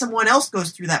and then someone else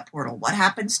goes through that portal? What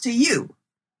happens to you?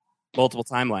 Multiple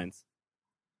timelines.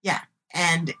 Yeah,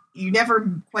 and you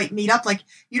never quite meet up. Like,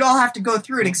 you'd all have to go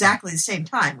through at exactly the same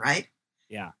time, right?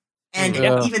 Yeah. And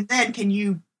even then, can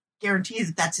you guarantee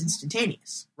that that's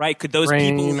instantaneous? Right. Could those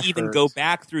people even go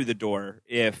back through the door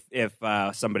if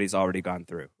somebody's already gone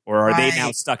through? Or are they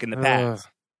now stuck in the past?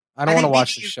 I don't want to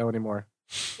watch this show anymore.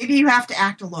 Maybe you have to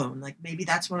act alone. Like, maybe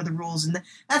that's one of the rules. And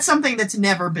that's something that's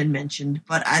never been mentioned.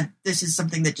 But this is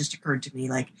something that just occurred to me.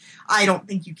 Like, I don't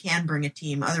think you can bring a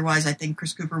team. Otherwise, I think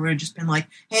Chris Cooper would have just been like,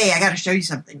 hey, I got to show you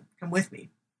something. Come with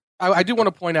me. I do want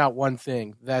to point out one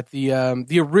thing, that the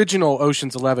original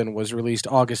Ocean's 11 was released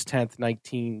August 10th,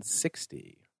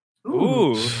 1960.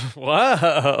 Ooh.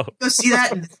 Wow. Go see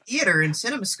that in the theater in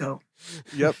CinemaScope.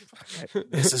 Yep.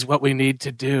 This is what we need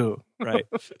to do. Right.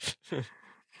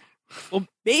 Well,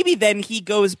 maybe then he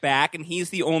goes back and he's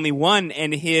the only one,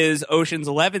 and his Ocean's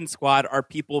 11 squad are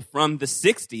people from the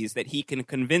 60s that he can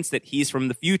convince that he's from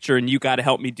the future and you got to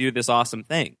help me do this awesome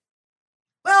thing.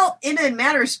 Well, in a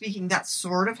matter of speaking, that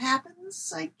sort of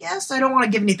happens, I guess. I don't want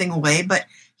to give anything away, but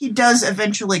he does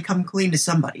eventually come clean to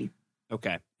somebody.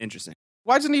 Okay, interesting.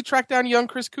 Why doesn't he track down young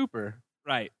Chris Cooper?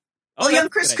 Right. Well, young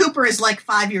Chris Cooper is like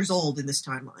 5 years old in this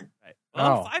timeline. Right.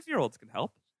 Well, Oh. 5-year-olds can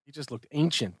help. He just looked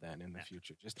ancient then in the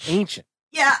future. Just ancient.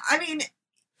 Yeah, I mean,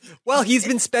 Well, he's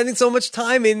been spending so much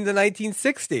time in the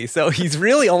 1960s, so he's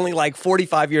really only like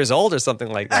 45 years old or something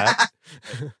like that.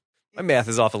 My math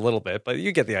is off a little bit, but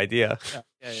you get the idea. Yeah.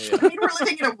 I mean, we're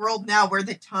living in a world now where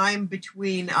the time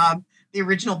between the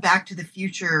original Back to the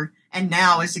Future and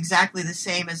now is exactly the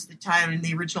same as the time in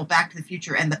the original Back to the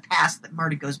Future and the past that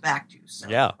Marty goes back to. So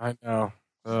Yeah. I know.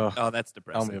 Ugh. Oh, that's Tell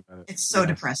depressing. me about it. it's so Yes.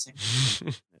 depressing.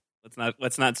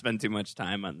 Let's not spend too much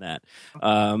time on that.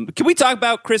 Can we talk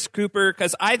about Chris Cooper?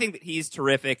 Because I think that he's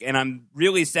terrific, and I'm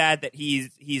really sad that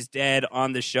he's dead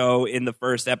on the show in the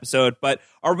first episode. But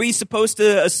are we supposed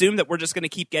to assume that we're just going to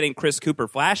keep getting Chris Cooper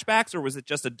flashbacks, or was it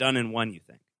just a done in one? You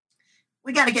think?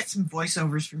 We got to get some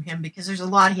voiceovers from him because there's a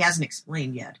lot he hasn't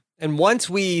explained yet. And once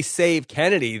we save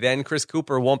Kennedy, then Chris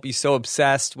Cooper won't be so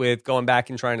obsessed with going back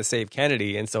and trying to save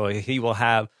Kennedy. And so he will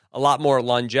have a lot more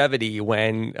longevity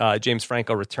when James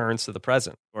Franco returns to the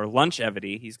present. Or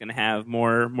longevity? He's going to have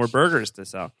more burgers to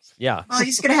sell. Yeah. Well,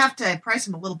 he's going to have to price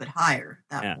him a little bit higher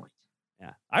at that Yeah. point.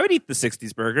 Yeah, I would eat the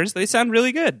 '60s burgers. They sound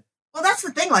really good. Well, that's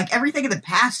the thing. Like, everything in the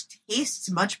past tastes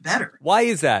much better. Why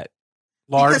is that?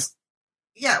 Lard. Because,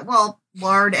 yeah, well,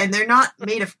 lard, and they're not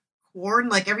made of corn.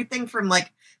 Like, everything from,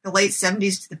 like, the late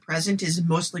 70s to the present is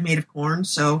mostly made of corn,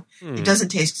 so it doesn't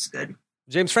taste as good.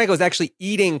 James Franco is actually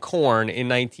eating corn in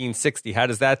 1960. How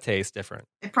does that taste different?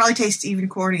 It probably tastes even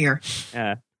cornier.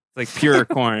 Yeah, it's like pure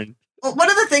corn. Well, one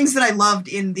of the things that I loved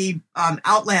in the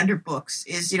Outlander books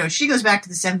is, she goes back to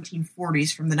the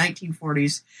 1740s from the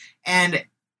 1940s, and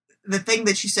the thing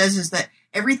that she says is that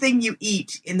everything you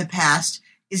eat in the past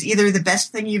is either the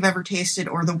best thing you've ever tasted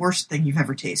or the worst thing you've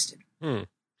ever tasted.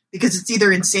 Because it's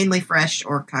either insanely fresh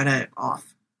or kind of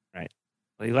off. Right.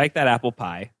 Well, you like that apple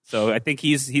pie, so I think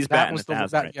he's That batting was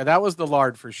 1,000. that, right? yeah, that was the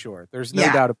lard for sure. There's no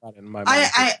Yeah. doubt about it in my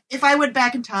mind. If I went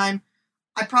back in time,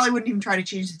 I probably wouldn't even try to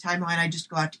change the timeline. I'd just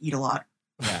go out to eat a lot.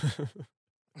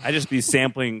 I just be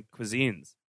sampling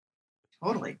cuisines.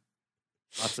 Totally.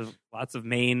 Lots of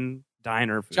Maine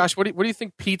diner food. Josh, what do you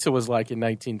think pizza was like in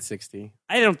 1960?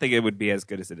 I don't think it would be as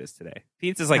good as it is today.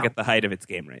 Pizza's like No. at the height of its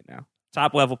game right now.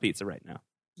 Top level pizza right now.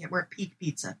 Yeah, we're at peak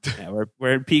pizza. Yeah,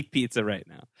 we're at peak pizza right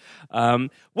now.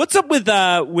 What's up with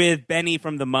Benny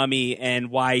from The Mummy and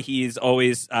why he's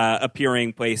always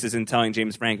appearing places and telling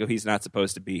James Franco he's not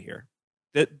supposed to be here?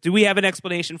 Do we have an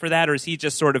explanation for that, or is he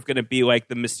just sort of going to be like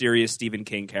the mysterious Stephen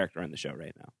King character on the show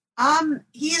right now?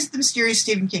 He is the mysterious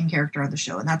Stephen King character on the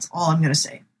show, and that's all I'm going to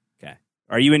say. Okay.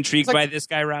 Are you intrigued It's like- by this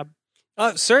guy, Rob?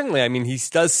 Certainly. I mean, he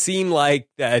does seem like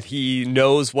that he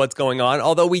knows what's going on,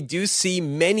 although we do see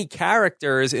many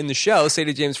characters in the show say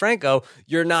to James Franco,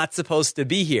 you're not supposed to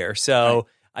be here. So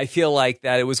Right. I feel like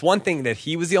that it was one thing that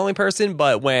he was the only person,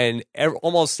 but when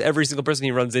almost every single person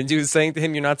he runs into is saying to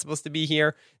him, you're not supposed to be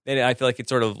here, then I feel like it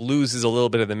sort of loses a little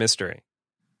bit of the mystery.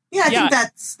 Yeah, I Yeah.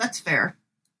 think that's fair.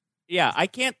 Yeah, I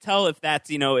can't tell if that's,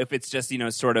 if it's just,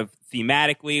 sort of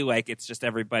thematically, like it's just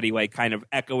everybody like kind of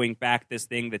echoing back this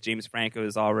thing that James Franco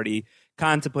is already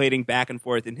contemplating back and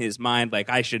forth in his mind, like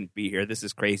I shouldn't be here. This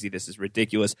is crazy. This is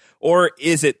ridiculous. Or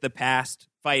is it the past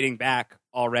fighting back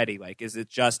already? Like, is it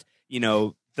just,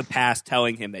 the past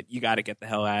telling him that you got to get the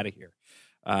hell out of here?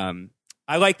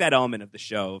 I like that element of the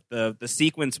show. The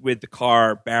sequence with the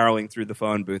car barreling through the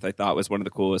phone booth, I thought was one of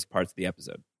the coolest parts of the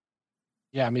episode.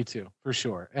 Yeah, me too, for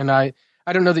sure. And I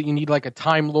don't know that you need like a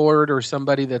Time Lord or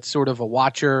somebody that's sort of a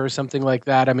watcher or something like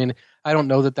that. I mean, I don't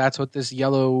know that that's what this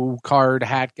yellow card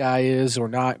hat guy is or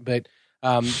not, but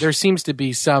there seems to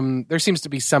be some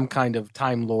kind of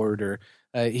Time Lord, or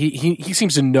he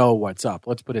seems to know what's up.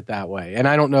 Let's put it that way. And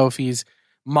I don't know if he's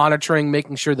monitoring,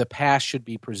 making sure the past should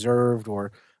be preserved,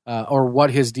 or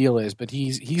what his deal is. But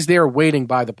he's there waiting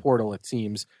by the portal, it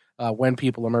seems. When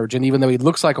people emerge. And even though he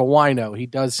looks like a wino, he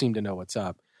does seem to know what's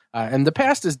up. And the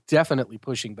past is definitely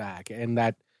pushing back. And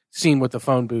that scene with the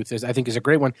phone booth I think is a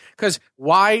great one. Because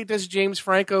why does James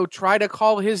Franco try to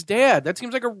call his dad? That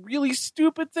seems like a really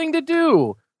stupid thing to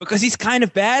do. Because he's kind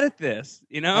of bad at this,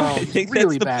 Oh, I think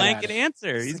really that's the bad at blanket it.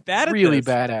 answer. He's bad at Really this.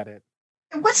 bad at it.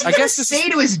 And what's he I going to guess this say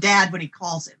to his dad when he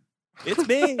calls him? It's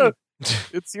me.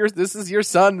 This is your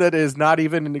son that is not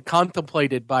even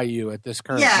contemplated by you at this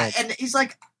current Yeah, moment. and he's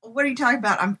like, what are you talking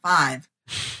about? I'm 5.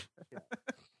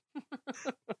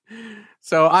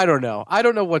 So I don't know. I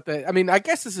don't know what I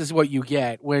guess this is what you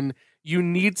get when you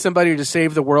need somebody to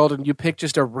save the world and you pick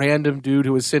just a random dude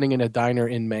who is sitting in a diner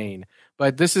in Maine.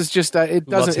 But this is just it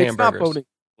Who loves doesn't. It's not hamburgers. boding.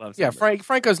 Loves Yeah, him.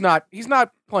 Franco's not. He's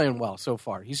not playing well so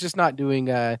far. He's just not doing.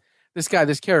 This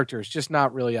character is just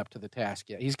not really up to the task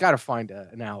yet. He's got to find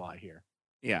an ally here.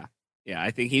 Yeah. Yeah,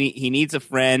 I think he needs a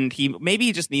friend. Maybe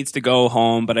he just needs to go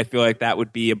home, but I feel like that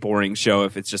would be a boring show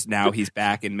if it's just now he's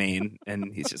back in Maine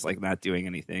and he's just like not doing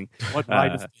anything. What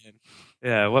might have been?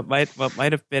 Yeah, what might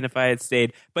have been if I had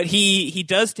stayed. But he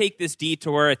does take this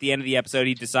detour at the end of the episode.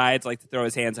 He decides like to throw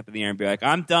his hands up in the air and be like,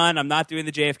 I'm done. I'm not doing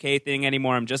the JFK thing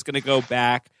anymore. I'm just going to go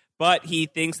back. But he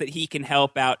thinks that he can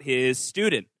help out his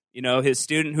student. You know, his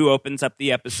student who opens up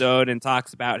the episode and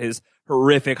talks about his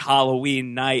horrific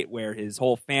Halloween night where his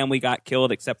whole family got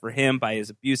killed except for him by his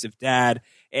abusive dad.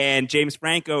 And James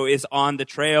Franco is on the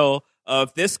trail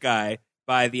of this guy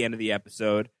by the end of the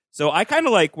episode. So I kind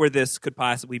of like where this could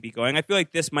possibly be going. I feel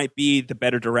like this might be the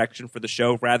better direction for the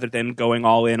show rather than going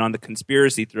all in on the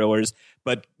conspiracy thrillers,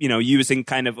 but, you know, using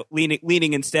kind of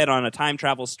leaning instead on a time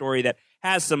travel story that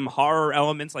has some horror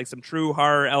elements, like some true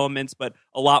horror elements, but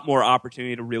a lot more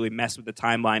opportunity to really mess with the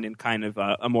timeline in kind of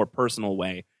a more personal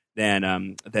way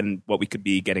than what we could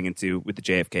be getting into with the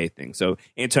JFK thing. So,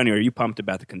 Antonio, are you pumped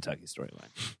about the Kentucky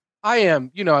storyline? I am.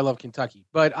 You know, I love Kentucky,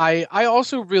 but I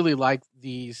also really like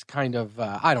these kind of,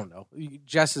 I don't know.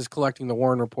 Jess is collecting the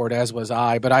Warren Report, as was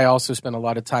I, but I also spent a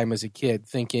lot of time as a kid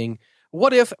thinking,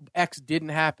 what if X didn't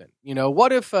happen? You know,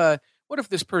 what if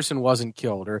this person wasn't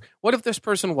killed, or what if this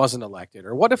person wasn't elected,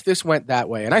 or what if this went that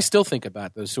way? And I still think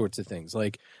about those sorts of things,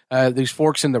 like these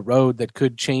forks in the road that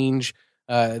could change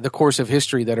the course of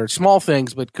history, that are small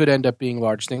things but could end up being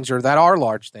large things, or that are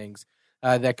large things.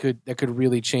 That could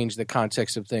really change the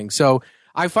context of things. So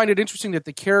I find it interesting that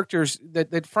the characters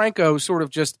that Franco sort of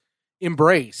just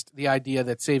embraced the idea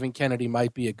that saving Kennedy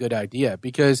might be a good idea,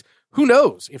 because who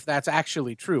knows if that's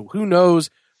actually true? Who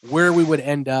knows where we would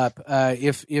end up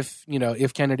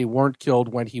if Kennedy weren't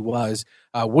killed when he was?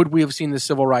 Would we have seen the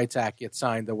Civil Rights Act get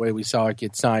signed the way we saw it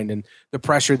get signed, and the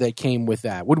pressure that came with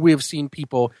that? Would we have seen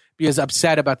people be as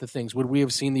upset about the things? Would we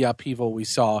have seen the upheaval we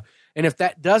saw? And if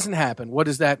that doesn't happen, what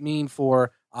does that mean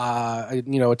for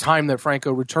a time that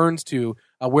Franco returns to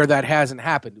where that hasn't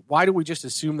happened? Why do we just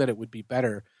assume that it would be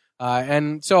better?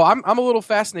 And so I'm a little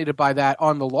fascinated by that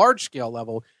on the large scale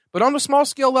level, but on the small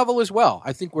scale level as well.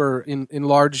 I think we're in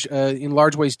large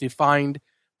ways defined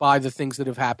by the things that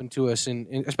have happened to us,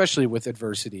 especially with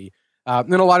adversity.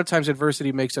 And then a lot of times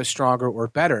adversity makes us stronger or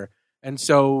better. And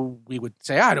so we would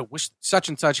say, I don't wish such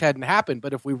and such hadn't happened.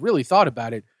 But if we really thought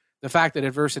about it, the fact that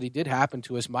adversity did happen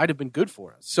to us might have been good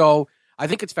for us. So I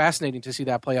think it's fascinating to see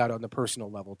that play out on the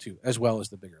personal level too, as well as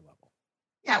the bigger level.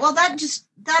 Yeah, well,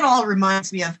 that all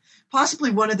reminds me of possibly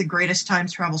one of the greatest time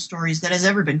travel stories that has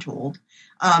ever been told,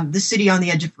 The City on the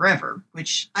Edge of Forever,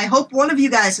 which I hope one of you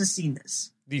guys has seen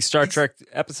this. The Star Trek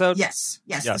episode? Yes,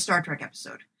 the Star Trek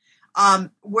episode,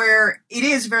 where it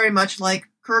is very much like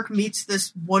Kirk meets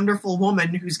this wonderful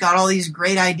woman who's got all these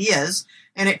great ideas,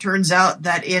 and it turns out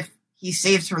that if he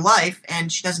saves her life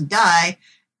and she doesn't die,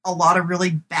 a lot of really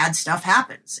bad stuff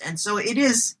happens. And so it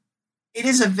is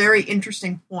a very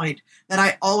interesting point that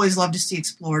I always love to see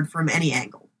explored from any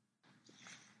angle.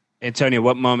 Antonio,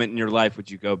 what moment in your life would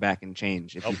you go back and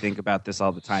change? If you think about this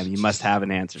all the time, you must have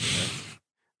an answer to this.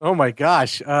 Oh my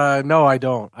gosh. No, I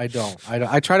don't. I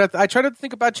try to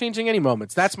think about changing any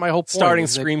moments. That's my whole point. Starting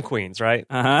Scream Queens, right?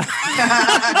 Uh-huh.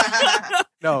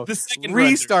 No, The second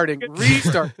restarting.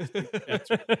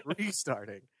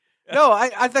 No,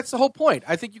 I that's the whole point.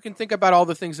 I think you can think about all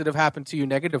the things that have happened to you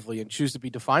negatively and choose to be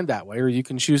defined that way, or you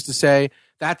can choose to say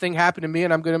that thing happened to me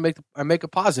and I'm going to make a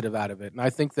positive out of it. And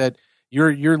I think that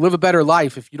you live a better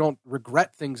life if you don't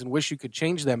regret things and wish you could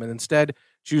change them, and instead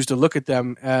choose to look at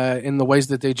them in the ways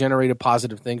that they generated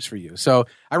positive things for you. So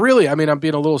I'm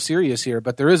being a little serious here,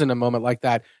 but there isn't a moment like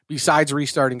that besides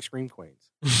restarting Scream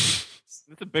Queens.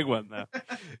 That's a big one, though.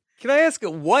 Can I ask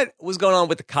what was going on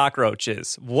with the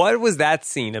cockroaches? What was that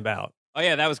scene about? Oh,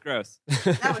 yeah, that was gross.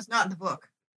 That was not in the book.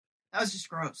 That was just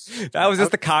gross. That was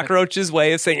just the cockroaches'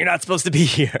 way of saying you're not supposed to be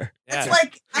here. It's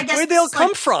like, I guess, Where'd they all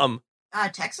come from?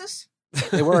 Texas?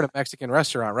 They were at a Mexican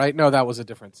restaurant, right? No, that was a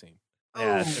different scene.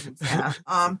 Yeah. Yeah.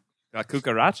 Got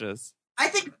cucarachas. I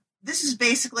think this is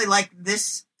basically like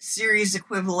this series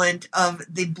equivalent of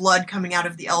the blood coming out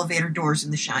of the elevator doors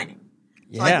in The Shining.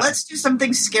 So like, let's do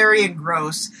something scary and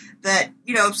gross that,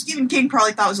 Stephen King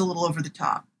probably thought was a little over the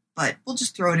top. But we'll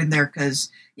just throw it in there because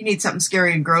you need something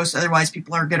scary and gross. Otherwise,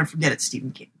 people are going to forget it's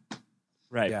Stephen King.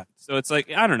 Right. Yeah. So it's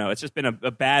like, I don't know. It's just been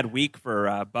a bad week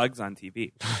for bugs on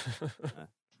TV.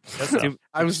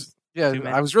 Yeah, Too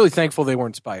many. I was really thankful they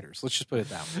weren't spiders. Let's just put it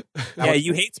that way. That Yeah, was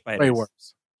you hate spiders. way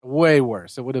worse. Way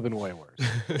worse. It would have been way worse.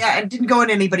 Yeah, it didn't go in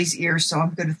anybody's ears, so I'm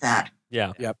good with that.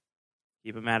 Yeah.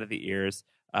 Keep them out of the ears.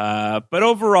 But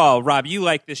overall, Rob, you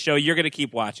like this show. You're going to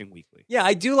keep watching weekly. Yeah,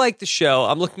 I do like the show.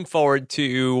 I'm looking forward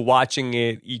to watching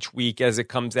it each week as it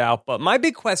comes out. But my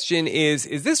big question is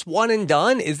this one and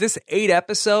done? Is this 8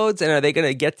 episodes and are they going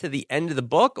to get to the end of the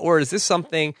book? Or is this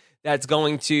something that's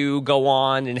going to go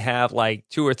on and have like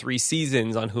 2 or 3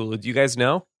 seasons on Hulu? Do you guys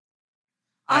know?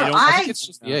 I think it's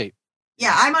just the 8.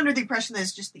 Yeah, I'm under the impression that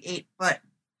it's just the 8, but,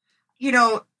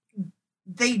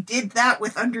 they did that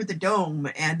with Under the Dome,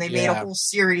 and they made a whole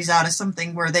series out of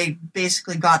something where they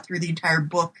basically got through the entire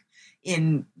book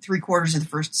in 3/4 of the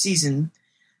first season.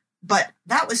 But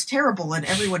that was terrible, and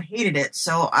everyone hated it,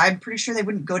 so I'm pretty sure they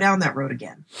wouldn't go down that road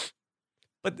again.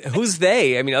 But who's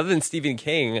they? I mean, other than Stephen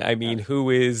King, I mean, who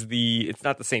is it's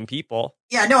not the same people.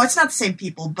 Yeah, no, it's not the same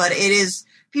people, but it is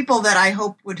people that I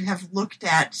hope would have looked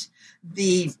at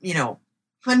the,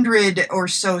 100 or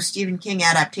so Stephen King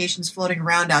adaptations floating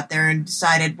around out there and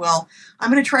decided, well, I'm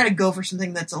going to try to go for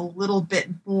something that's a little bit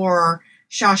more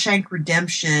Shawshank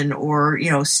Redemption or,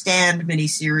 Stand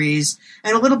miniseries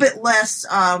and a little bit less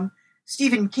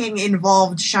Stephen King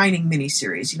involved Shining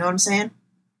miniseries. You know what I'm saying?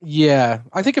 Yeah.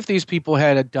 I think if these people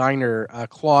had a diner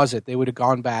closet, they would have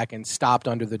gone back and stopped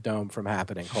Under the Dome from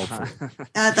happening, hopefully.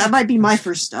 That might be my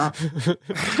first stop.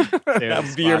 That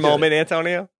would be your moment,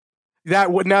 Antonio?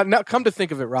 That would now come to think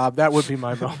of it, Rob. That would be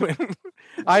my moment.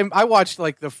 I watched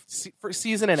like the first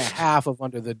season and a half of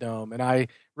Under the Dome, and I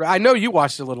know you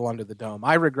watched a little Under the Dome.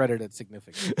 I regretted it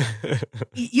significantly.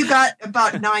 You got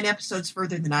about 9 episodes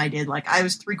further than I did. Like I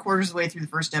was 3/4 of the way through the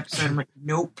first episode. I'm like,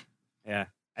 nope. Yeah,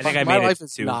 I think my made life it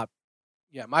is too. not.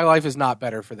 Yeah, my life is not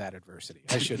better for that adversity.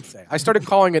 I should say. I started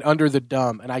calling it Under the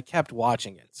Dumb, and I kept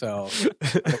watching it. So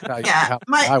yeah,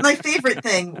 my favorite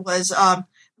thing was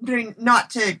not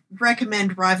to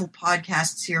recommend rival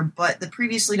podcasts here, but the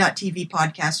Previously Not TV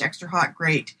podcast, Extra Hot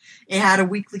Great, it had a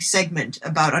weekly segment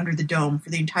about Under the Dome for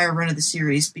the entire run of the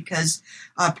series because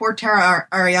poor Tara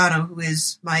Ariano, who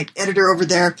is my editor over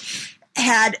there,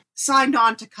 had signed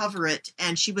on to cover it,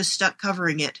 and she was stuck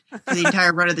covering it for the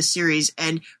entire run of the series,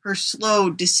 and her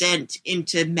slow descent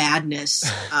into madness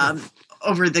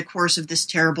over the course of this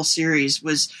terrible series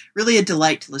was really a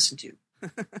delight to listen to.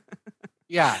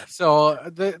 Yeah,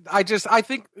 so I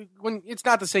think when it's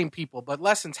not the same people, but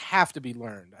lessons have to be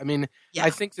learned. I mean, I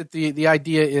think that the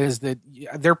idea is that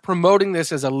they're promoting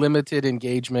this as a limited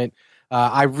engagement.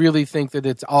 I really think that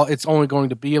it's only going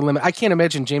to be a limit. I can't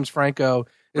imagine James Franco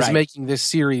is making this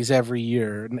series every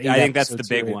year. I think that's the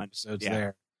big one.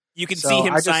 There. You can see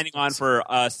him signing on for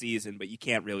a season, but you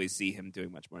can't really see him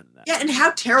doing much more than that. Yeah, and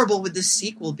how terrible would this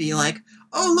sequel be? Like,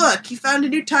 oh, look, he found a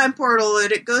new time portal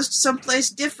and it goes to someplace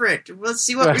different. Let's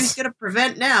see what he's going to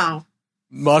prevent now.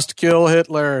 Must kill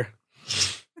Hitler.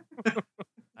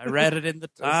 I read it in the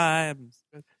Times.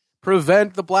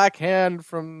 Prevent the Black Hand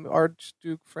from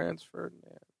Archduke Franz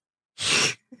Ferdinand.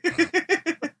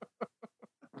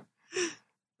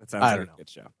 That sounds like a good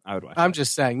show. I would watch I'm it.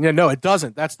 just saying. No, it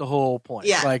doesn't. That's the whole point.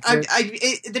 Yeah, like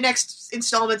the next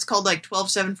installment's called like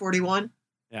 12741.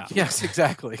 Yeah. Yes,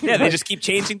 exactly. Yeah, they just keep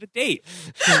changing the date.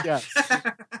 Yes.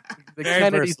 The Very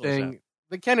Kennedy versatile thing. show.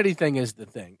 The Kennedy thing is the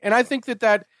thing, and I think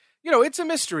that it's a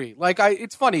mystery. Like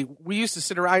it's funny. We used to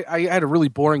sit around. I had a really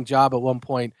boring job at one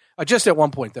point. Just at one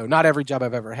point, though. Not every job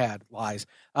I've ever had. Lies.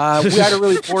 We had a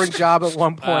really boring job at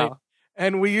one point. Wow.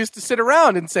 And we used to sit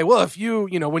around and say, well, if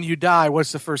when you die,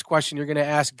 what's the first question you're going to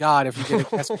ask God if you get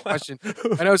to ask a question?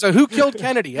 And I was like, who killed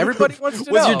Kennedy? Everybody wants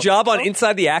to know. Was your job on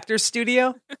Inside the Actors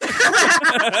Studio?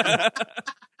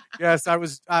 Yes, I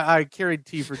was. I carried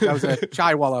tea I was a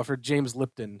chaiwala for James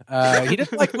Lipton. He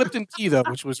didn't like Lipton tea though,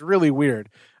 which was really weird.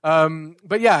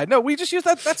 But yeah, no, we just use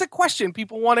that. That's a question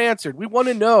people want answered. We want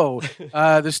to know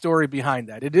the story behind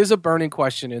that. It is a burning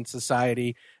question in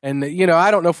society, and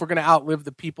I don't know if we're going to outlive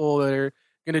the people that are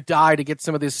going to die to get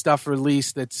some of this stuff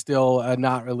released that's still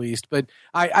not released. But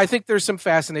I think there's some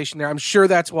fascination there. I'm sure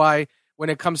that's why. When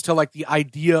it comes to like the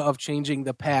idea of changing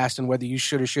the past and whether you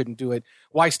should or shouldn't do it,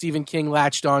 why Stephen King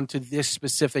latched on to this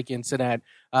specific incident.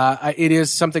 It is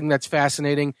something that's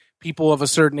fascinating. People of a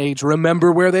certain age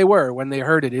remember where they were when they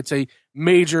heard it. It's a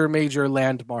major, major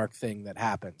landmark thing that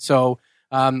happened. So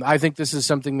I think this is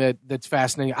something that's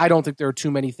fascinating. I don't think there are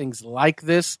too many things like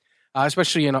this,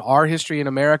 especially in our history in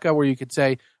America, where you could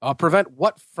say, prevent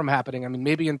what from happening? I mean,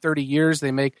 maybe in 30 years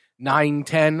they make 9,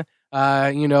 10,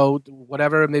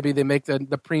 whatever. Maybe they make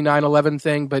the pre 9/11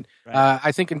 thing, but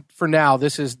I think for now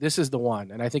this is the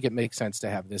one, and I think it makes sense to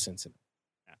have this incident.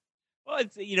 Well,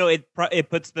 it's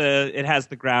it has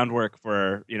the groundwork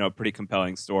for a pretty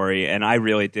compelling story, and I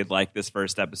really did like this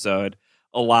first episode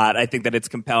a lot. I think that it's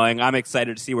compelling. I'm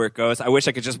excited to see where it goes. I wish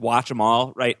I could just watch them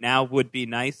all right now. Would be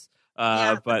nice,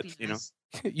 but nice.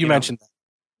 You mentioned that.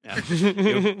 Yeah,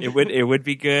 it would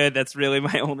be good. That's really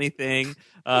my only thing.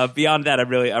 Beyond that, I'm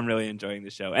really enjoying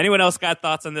the show. Anyone else got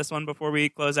thoughts on this one before we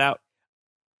close out?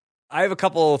 I have a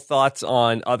couple of thoughts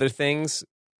on other things.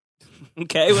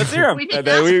 Okay, let's hear them. We can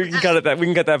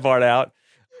cut that part out.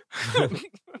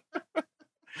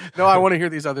 No, I want to hear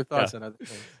these other thoughts on other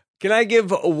things. Can I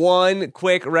give one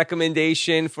quick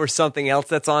recommendation for something else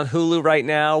that's on Hulu right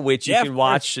now, which you can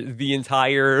watch the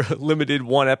entire limited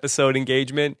one episode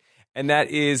engagement? And that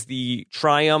is the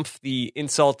Triumph, the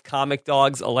Insult Comic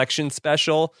Dogs election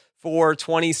special for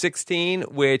 2016,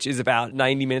 which is about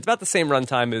 90 minutes, about the same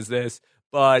runtime as this,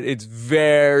 but it's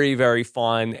very, very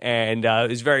fun and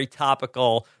is very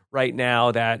topical right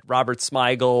now that Robert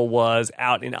Smigel was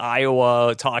out in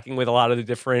Iowa talking with a lot of the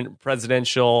different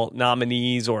presidential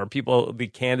nominees or people, the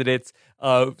candidates,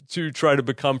 to try to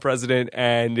become president.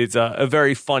 And it's a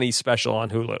very funny special on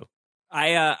Hulu.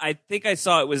 I think I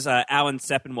saw it was Alan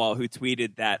Sepinwall who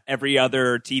tweeted that every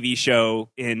other TV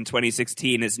show in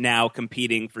 2016 is now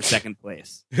competing for second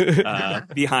place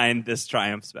behind this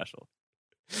Triumph special.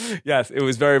 Yes, it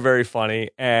was very, very funny.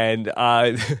 And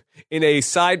in a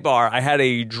sidebar, I had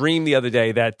a dream the other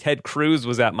day that Ted Cruz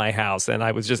was at my house, and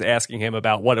I was just asking him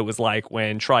about what it was like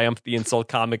when Triumph the Insult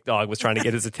Comic Dog was trying to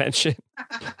get his attention.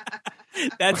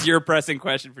 That's your pressing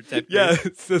question for Ted Cruz. Yeah,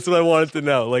 that's what I wanted to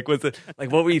know. Like,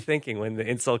 what were you thinking when the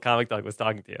Insult Comic Dog was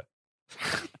talking to you?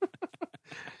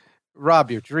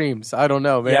 Rob, your dreams. I don't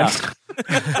know, man.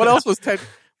 Yeah. What else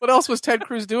was Ted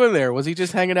Cruz doing there? Was he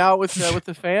just hanging out with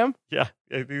the fam? Yeah,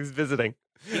 he was visiting.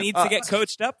 He needs to get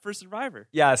coached up for Survivor.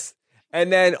 Yes.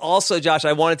 And then also, Josh,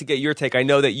 I wanted to get your take. I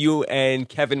know that you and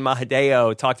Kevin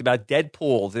Mahadeo talked about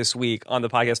Deadpool this week on the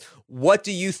podcast. What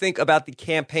do you think about the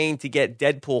campaign to get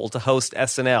Deadpool to host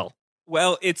SNL?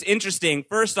 Well, it's interesting.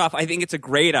 First off, I think it's a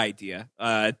great idea.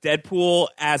 Deadpool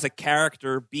as a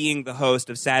character being the host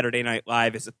of Saturday Night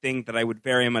Live is a thing that I would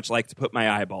very much like to put my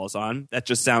eyeballs on. That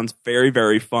just sounds very,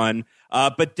 very fun.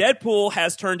 But Deadpool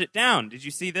has turned it down. Did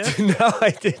you see this? No,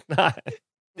 I did not.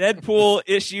 Deadpool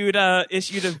issued a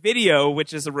video,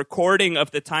 which is a recording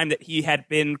of the time that he had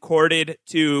been courted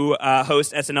to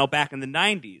host SNL back in the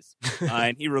 90s.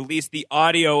 And he released the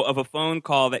audio of a phone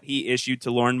call that he issued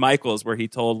to Lorne Michaels, where he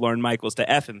told Lorne Michaels to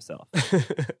F himself.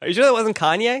 Are you sure that wasn't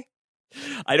Kanye?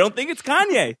 I don't think it's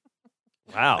Kanye.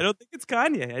 Wow. I don't think it's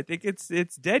Kanye. I think it's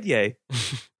Deadye.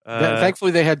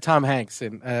 Thankfully, they had Tom Hanks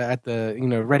at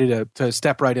the ready to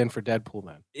step right in for Deadpool.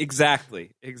 Then exactly.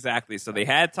 So they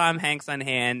had Tom Hanks on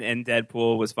hand, and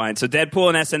Deadpool was fine. So Deadpool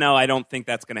and SNL, I don't think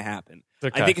that's going to happen.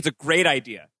 Okay. I think it's a great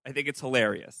idea. I think it's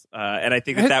hilarious, and I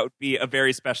think that would be a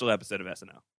very special episode of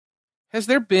SNL. Has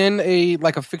there been a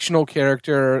fictional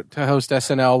character to host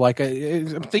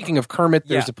SNL? I'm thinking of Kermit.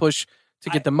 There's a push to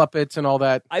get the Muppets and all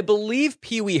that. I believe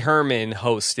Pee Wee Herman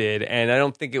hosted, and I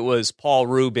don't think it was Paul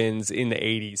Rubens in the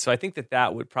 80s. So I think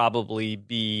that would probably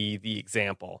be the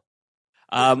example.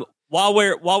 While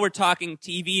we're talking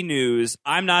TV news,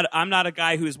 I'm not a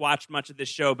guy who's watched much of this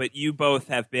show, but you both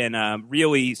have been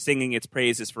really singing its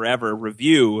praises forever.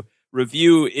 Review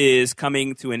is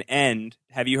coming to an end.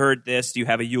 Have you heard this? Do you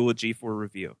have a eulogy for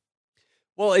Review?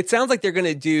 Well, it sounds like they're going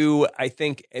to do, I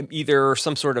think, either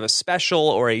some sort of a special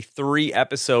or a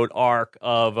 3-episode arc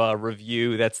of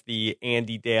Review. That's the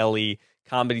Andy Daly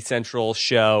Comedy Central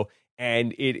show.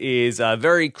 And it is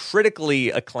very critically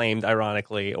acclaimed,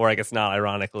 ironically, or I guess not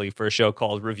ironically, for a show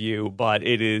called Review. But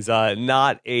it is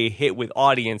not a hit with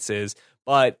audiences.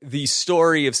 But the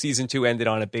story of season 2 ended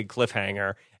on a big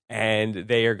cliffhanger. And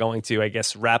they are going to, I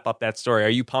guess, wrap up that story. Are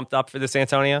you pumped up for this,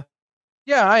 Antonio?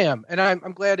 Yeah, I am. And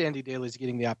I'm glad Andy Daly's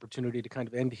getting the opportunity to kind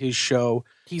of end his show.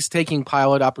 He's taking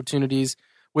pilot opportunities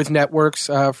with networks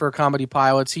for comedy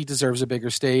pilots. He deserves a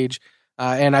bigger stage.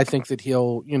 And I think that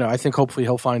hopefully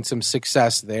he'll find some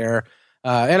success there.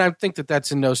 And I think that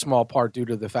that's in no small part due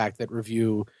to the fact that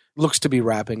Review looks to be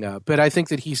wrapping up. But I think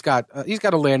that he's got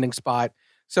a landing spot.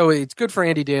 So it's good for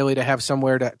Andy Daly to have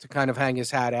somewhere to kind of hang his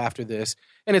hat after this.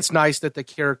 And it's nice that the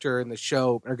character and the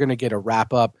show are going to get a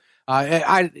wrap up.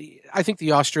 I think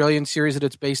the Australian series that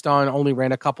it's based on only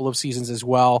ran a couple of seasons as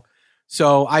well.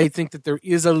 So I think that there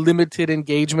is a limited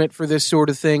engagement for this sort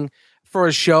of thing. For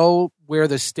a show where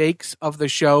the stakes of the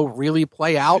show really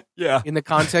play out in the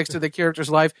context of the character's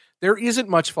life, there isn't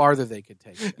much farther they could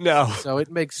take it. No. So it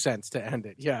makes sense to end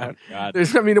it. Yeah. Oh,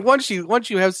 Once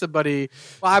you have somebody,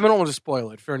 well, I don't want to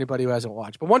spoil it for anybody who hasn't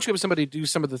watched, but once you have somebody do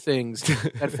some of the things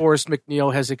that Forrest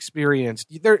McNeil has experienced,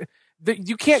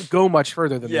 You can't go much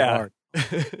further than they are.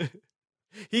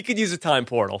 He could use a time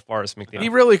portal, Forrest McNeil. He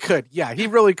really could. Yeah, he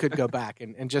really could go back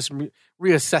and just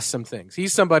reassess some things.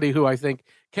 He's somebody who I think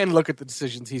can look at the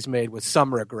decisions he's made with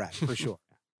some regret, for sure.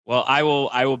 Well, I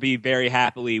will be very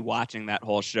happily watching that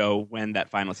whole show when that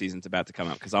final season's about to come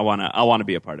out because I wanna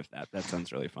be a part of that. That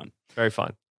sounds really fun. Very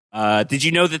fun. Did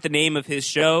you know that the name of his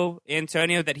show,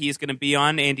 Antonio, that he's going to be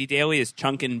on, Andy Daly, is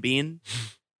Chunkin' Bean?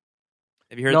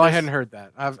 Have you heard? No, this? I hadn't heard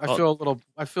that. I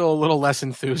feel a little less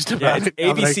enthused about it.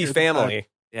 ABC Family.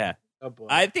 Yeah. Oh boy.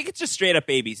 I think it's just straight up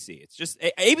ABC. It's just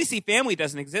ABC Family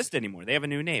doesn't exist anymore. They have a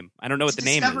new name. I don't know what the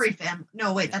name Discovery is. Family.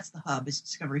 No, wait, that's the hub. It's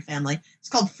Discovery Family. It's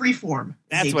called Freeform.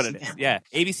 That's what it is. Family. Yeah,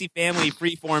 ABC Family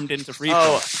freeformed into Freeform.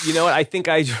 Oh, you know what? I think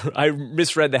I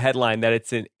misread the headline that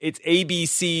it's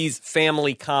ABC's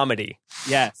family comedy.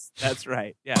 Yes, that's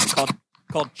right. Yeah,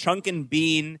 called Chunkin'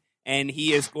 Bean, and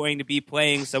he is going to be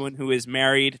playing someone who is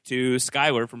married to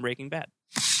Skylar from Breaking Bad.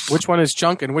 Which one is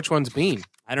Chunk and which one's Bean?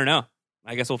 I don't know.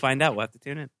 I guess we'll find out. We'll have to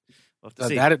tune in. We'll have to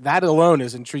see. That alone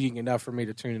is intriguing enough for me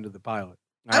to tune into the pilot.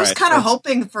 I was kind of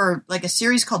hoping for like a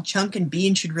series called Chunk and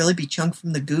Bean should really be Chunk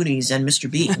from the Goonies and Mr.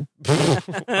 Bean.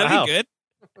 That'd Wow. be good.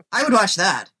 I would watch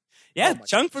that. Yeah, Oh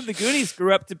Chunk from the Goonies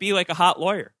grew up to be like a hot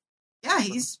lawyer. Yeah,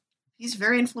 he's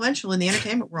very influential in the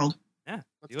entertainment world. Yeah,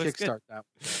 he Let's looks good. kickstart that.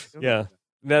 Yeah.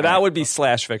 Now, that would be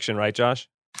slash fiction, right, Josh?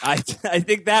 I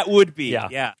think that would be. Yeah,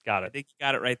 Yeah. got I it. think you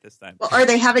got it right this time. Well, are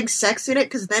they having sex in it?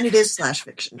 Because then it is slash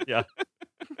fiction.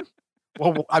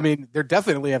 Well, I mean, they're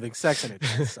definitely having sex in it.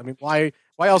 Yes. I mean, why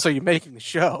else are you making the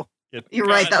show? You're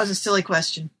right. That was a silly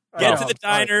question. Get Oh, to the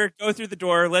I'm sorry. diner, go through the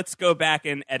door. Let's go back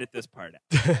and edit this part out.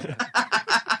 If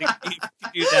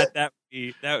you do that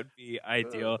would be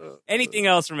ideal. Anything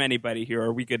else from anybody here? Or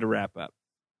are we good to wrap up?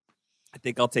 I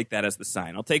think I'll take that as the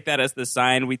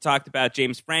sign. We talked about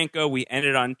James Franco. We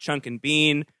ended on Chunk and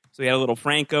Bean. So we had a little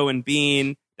Franco and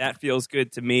Bean. That feels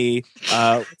good to me.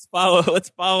 Let's follow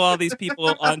all these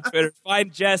people on Twitter.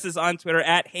 Find Jess is on Twitter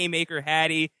at Haymaker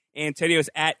Hattie. Antonio's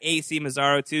at AC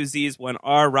Mazzaro, 2 Z's, 1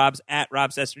 R. Rob's at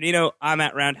Rob Sesternino. I'm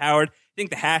at Round Howard. I think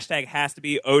the hashtag has to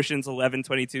be Oceans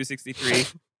 112263.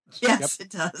 Yes, it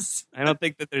does. I don't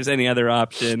think that there's any other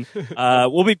option.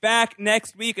 We'll be back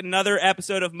next week. Another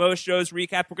episode of Most Shows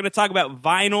Recap. We're going to talk about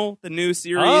Vinyl, the new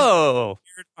series Oh,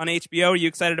 on HBO. Are you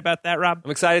excited about that, Rob?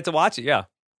 I'm excited to watch it. Yeah.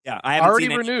 Yeah, I haven't Already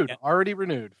seen any renewed. yet. Already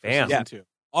renewed. For Damn. season 2.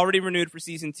 Already renewed for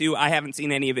season 2. I haven't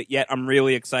seen any of it yet. I'm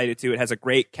really excited to. It has a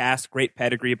great cast, great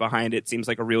pedigree behind it. Seems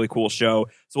like a really cool show.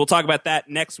 So we'll talk about that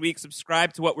next week.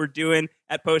 Subscribe to what we're doing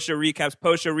at Post Show Recaps,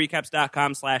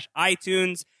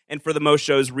 postshowrecaps.com/iTunes. And for the Most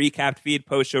Shows Recapped feed,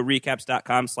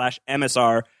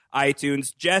 postshowrecaps.com/MSR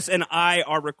iTunes. Jess and I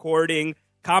are recording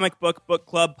comic book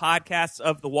club podcasts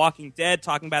of The Walking Dead,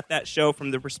 talking about that show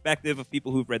from the perspective of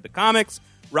people who've read the comics.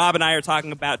 Rob and I are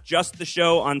talking about just the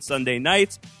show on Sunday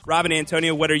nights. Rob and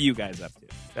Antonio, what are you guys up to?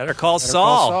 Better Call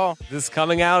Saul. This is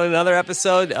coming out another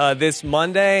episode this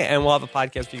Monday, and we'll have a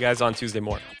podcast for you guys on Tuesday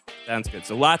morning. Sounds good.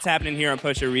 So lots happening here on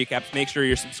Post Show Recaps. Make sure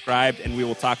you're subscribed, and we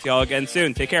will talk to y'all again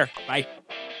soon. Take care. Bye.